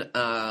imagine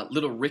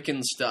little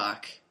Rickon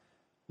Stark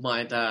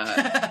might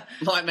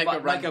make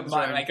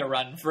a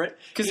run for it.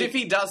 Because if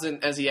he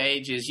doesn't, as he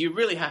ages, you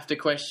really have to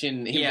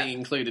question him being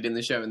included in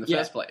the show in the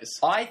first place.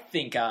 I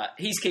think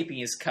he's keeping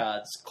his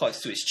cards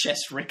close to his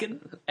chest,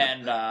 Rickon,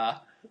 and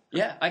I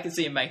can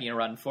see him making a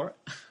run for it,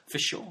 for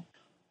sure.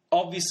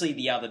 Obviously,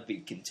 the other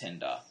big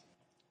contender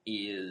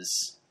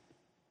is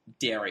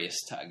Daenerys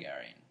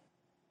Targaryen.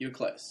 You're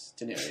close,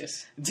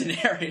 Daenerys.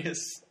 Daenerys.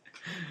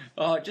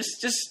 Oh,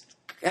 just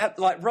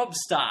like Robb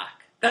Stark.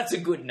 That's a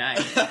good name.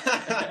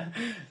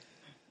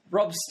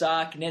 Robb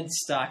Stark, Ned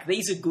Stark.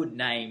 These are good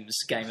names,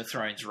 Game of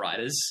Thrones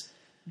writers.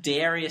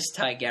 Daenerys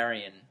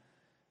Targaryen.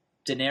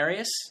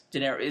 Daenerys?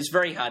 It's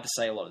very hard to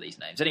say a lot of these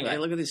names. Anyway. Yeah,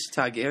 look at this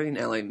Targaryen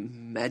ally,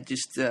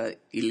 Magister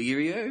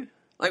Illyrio.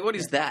 Like, what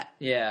is that?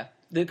 Yeah.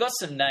 They've got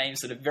some names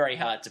that are very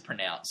hard to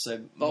pronounce,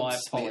 so my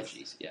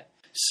apologies. Yeah.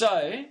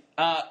 So,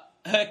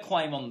 her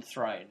claim on the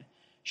throne.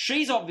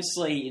 She's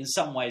obviously, in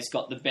some ways,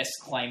 got the best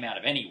claim out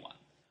of anyone.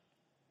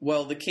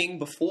 Well, the king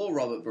before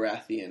Robert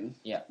Baratheon,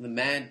 the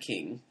Mad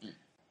King,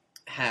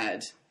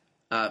 had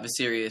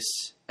Viserys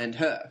and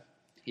her.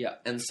 Yeah.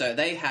 And so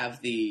they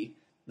have the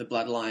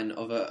bloodline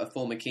of a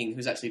former king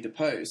who's actually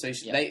deposed. So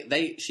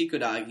she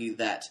could argue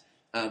that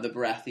the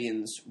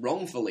Baratheons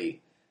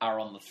wrongfully are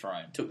on the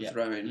throne. Took the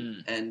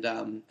throne,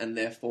 and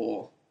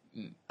therefore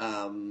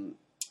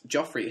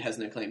Joffrey has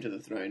no claim to the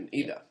throne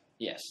either.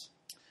 Yes.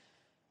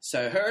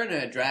 So her and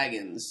her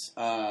dragons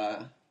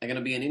are going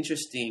to be an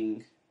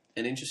interesting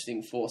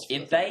force.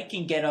 If they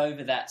can get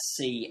over that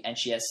sea and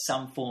she has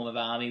some form of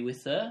army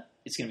with her,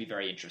 it's going to be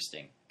very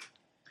interesting.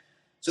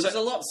 So there's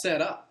a lot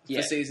set up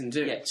for season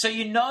 2. Yeah. So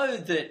you know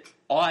that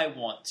I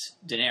want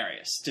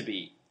Daenerys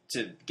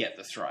to get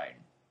the throne.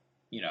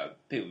 You know,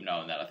 people have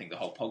known that, I think, the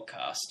whole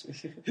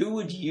podcast. Who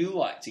would you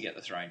like to get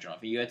the throne, John,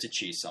 if you had to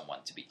choose someone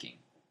to be king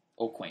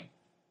or queen?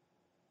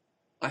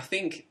 I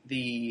think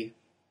the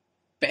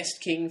best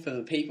king for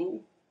the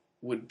people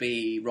would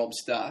be Robb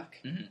Stark.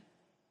 Mhm.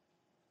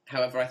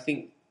 However, I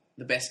think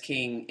the best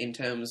king in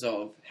terms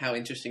of how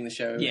interesting the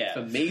show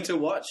for me to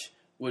watch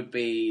would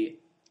be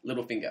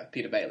Littlefinger,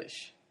 Peter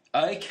Baelish.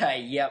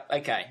 Okay, yep,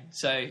 okay.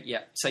 So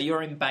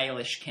you're in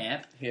Baelish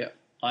camp. Yep.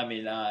 I'm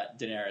in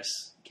Daenerys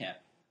camp.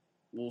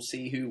 We'll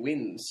see who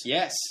wins.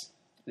 Yes,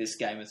 this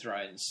Game of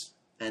Thrones.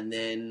 And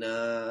then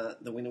the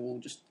winner will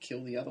just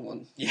kill the other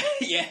one. Yeah,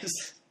 yes.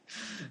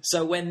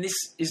 So when this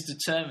is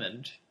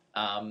determined,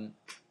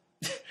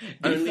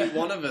 only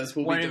one of us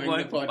will be doing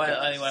the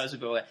podcast. Only one of us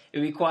will be. It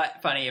would be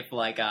quite funny if,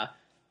 like,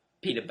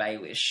 Peter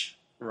Baelish,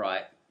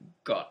 right,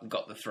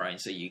 got the throne,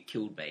 so you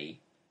killed me,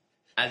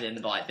 and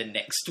then, like, the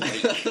next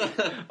week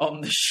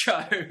on the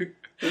show,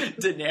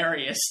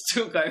 Daenerys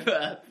took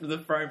over the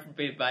throne from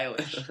Peter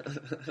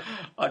Baelish.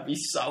 I'd be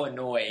so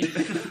annoyed.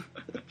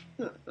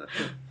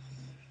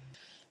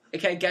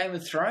 Okay, Game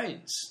of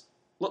Thrones.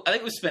 Look, I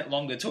think we've spent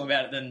longer talking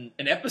about it than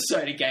an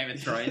episode of Game of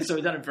Thrones, so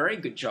we've done a very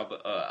good job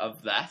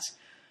of that.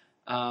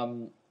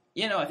 I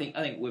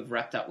think we've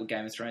wrapped up with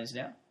Game of Thrones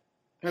now.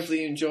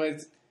 Hopefully you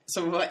enjoyed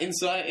some of our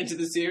insight into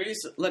the series.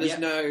 Let us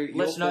know your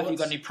Let us know thoughts, if you've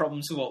got any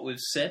problems with what we've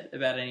said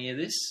about any of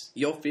this.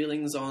 your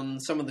feelings on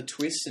some of the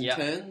twists and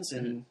turns,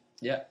 and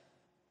Yeah.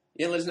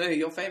 let us know who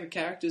your favourite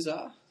characters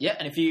are. Yeah,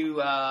 and if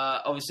you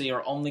obviously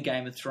are on the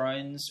Game of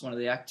Thrones, one of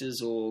the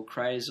actors or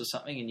creators or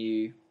something, and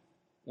you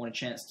want a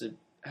chance to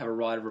have a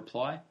writer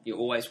reply, you're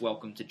always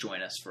welcome to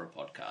join us for a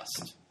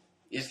podcast.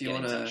 If you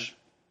want to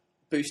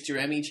boost your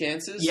Emmy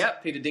chances,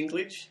 Peter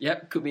Dinklage.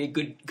 Yep, could be a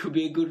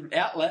good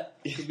outlet.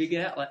 Could be a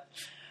good outlet.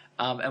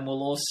 And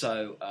we'll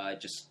also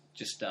just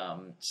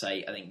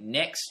say, I think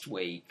next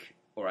week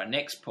or our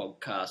next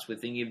podcast, we're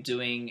thinking of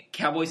doing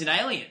Cowboys and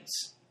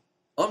Aliens.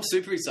 I'm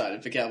super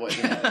excited for Cowboys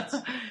and Aliens.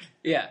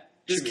 Yeah,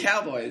 There's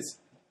cowboys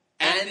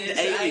and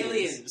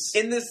aliens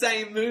in the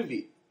same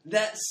movie.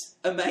 That's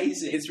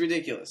amazing. It's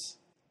ridiculous.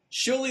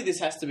 Surely this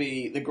has to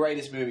be the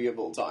greatest movie of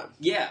all time.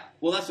 Yeah,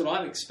 well, that's what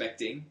I'm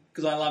expecting,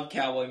 because I love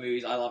cowboy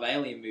movies, I love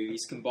alien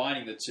movies,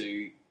 combining the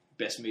two,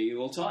 best movie of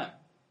all time.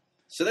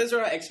 So those are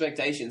our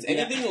expectations.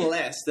 Anything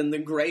less than the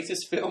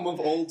greatest film of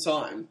all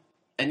time,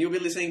 and you'll be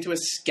listening to a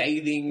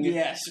scathing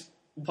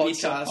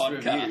podcast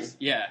review.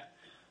 Yeah.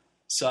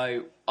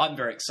 So I'm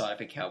very excited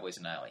for Cowboys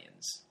and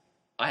Aliens.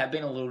 I have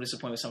been a little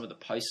disappointed with some of the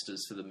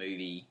posters for the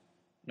movie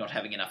not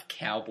having enough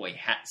cowboy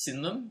hats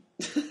in them.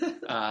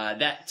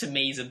 That, to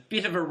me, is a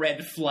bit of a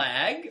red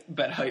flag,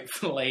 but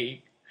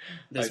hopefully...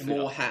 There's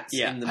more hats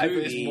in the movie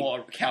there's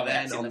more cowboy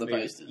hats on in the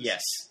movie. posters.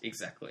 Yes,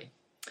 exactly.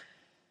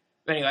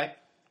 But anyway,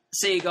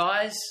 see you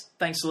guys.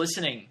 Thanks for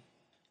listening.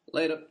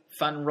 Later.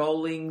 Fun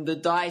rolling the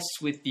dice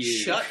with you.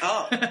 Shut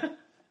up.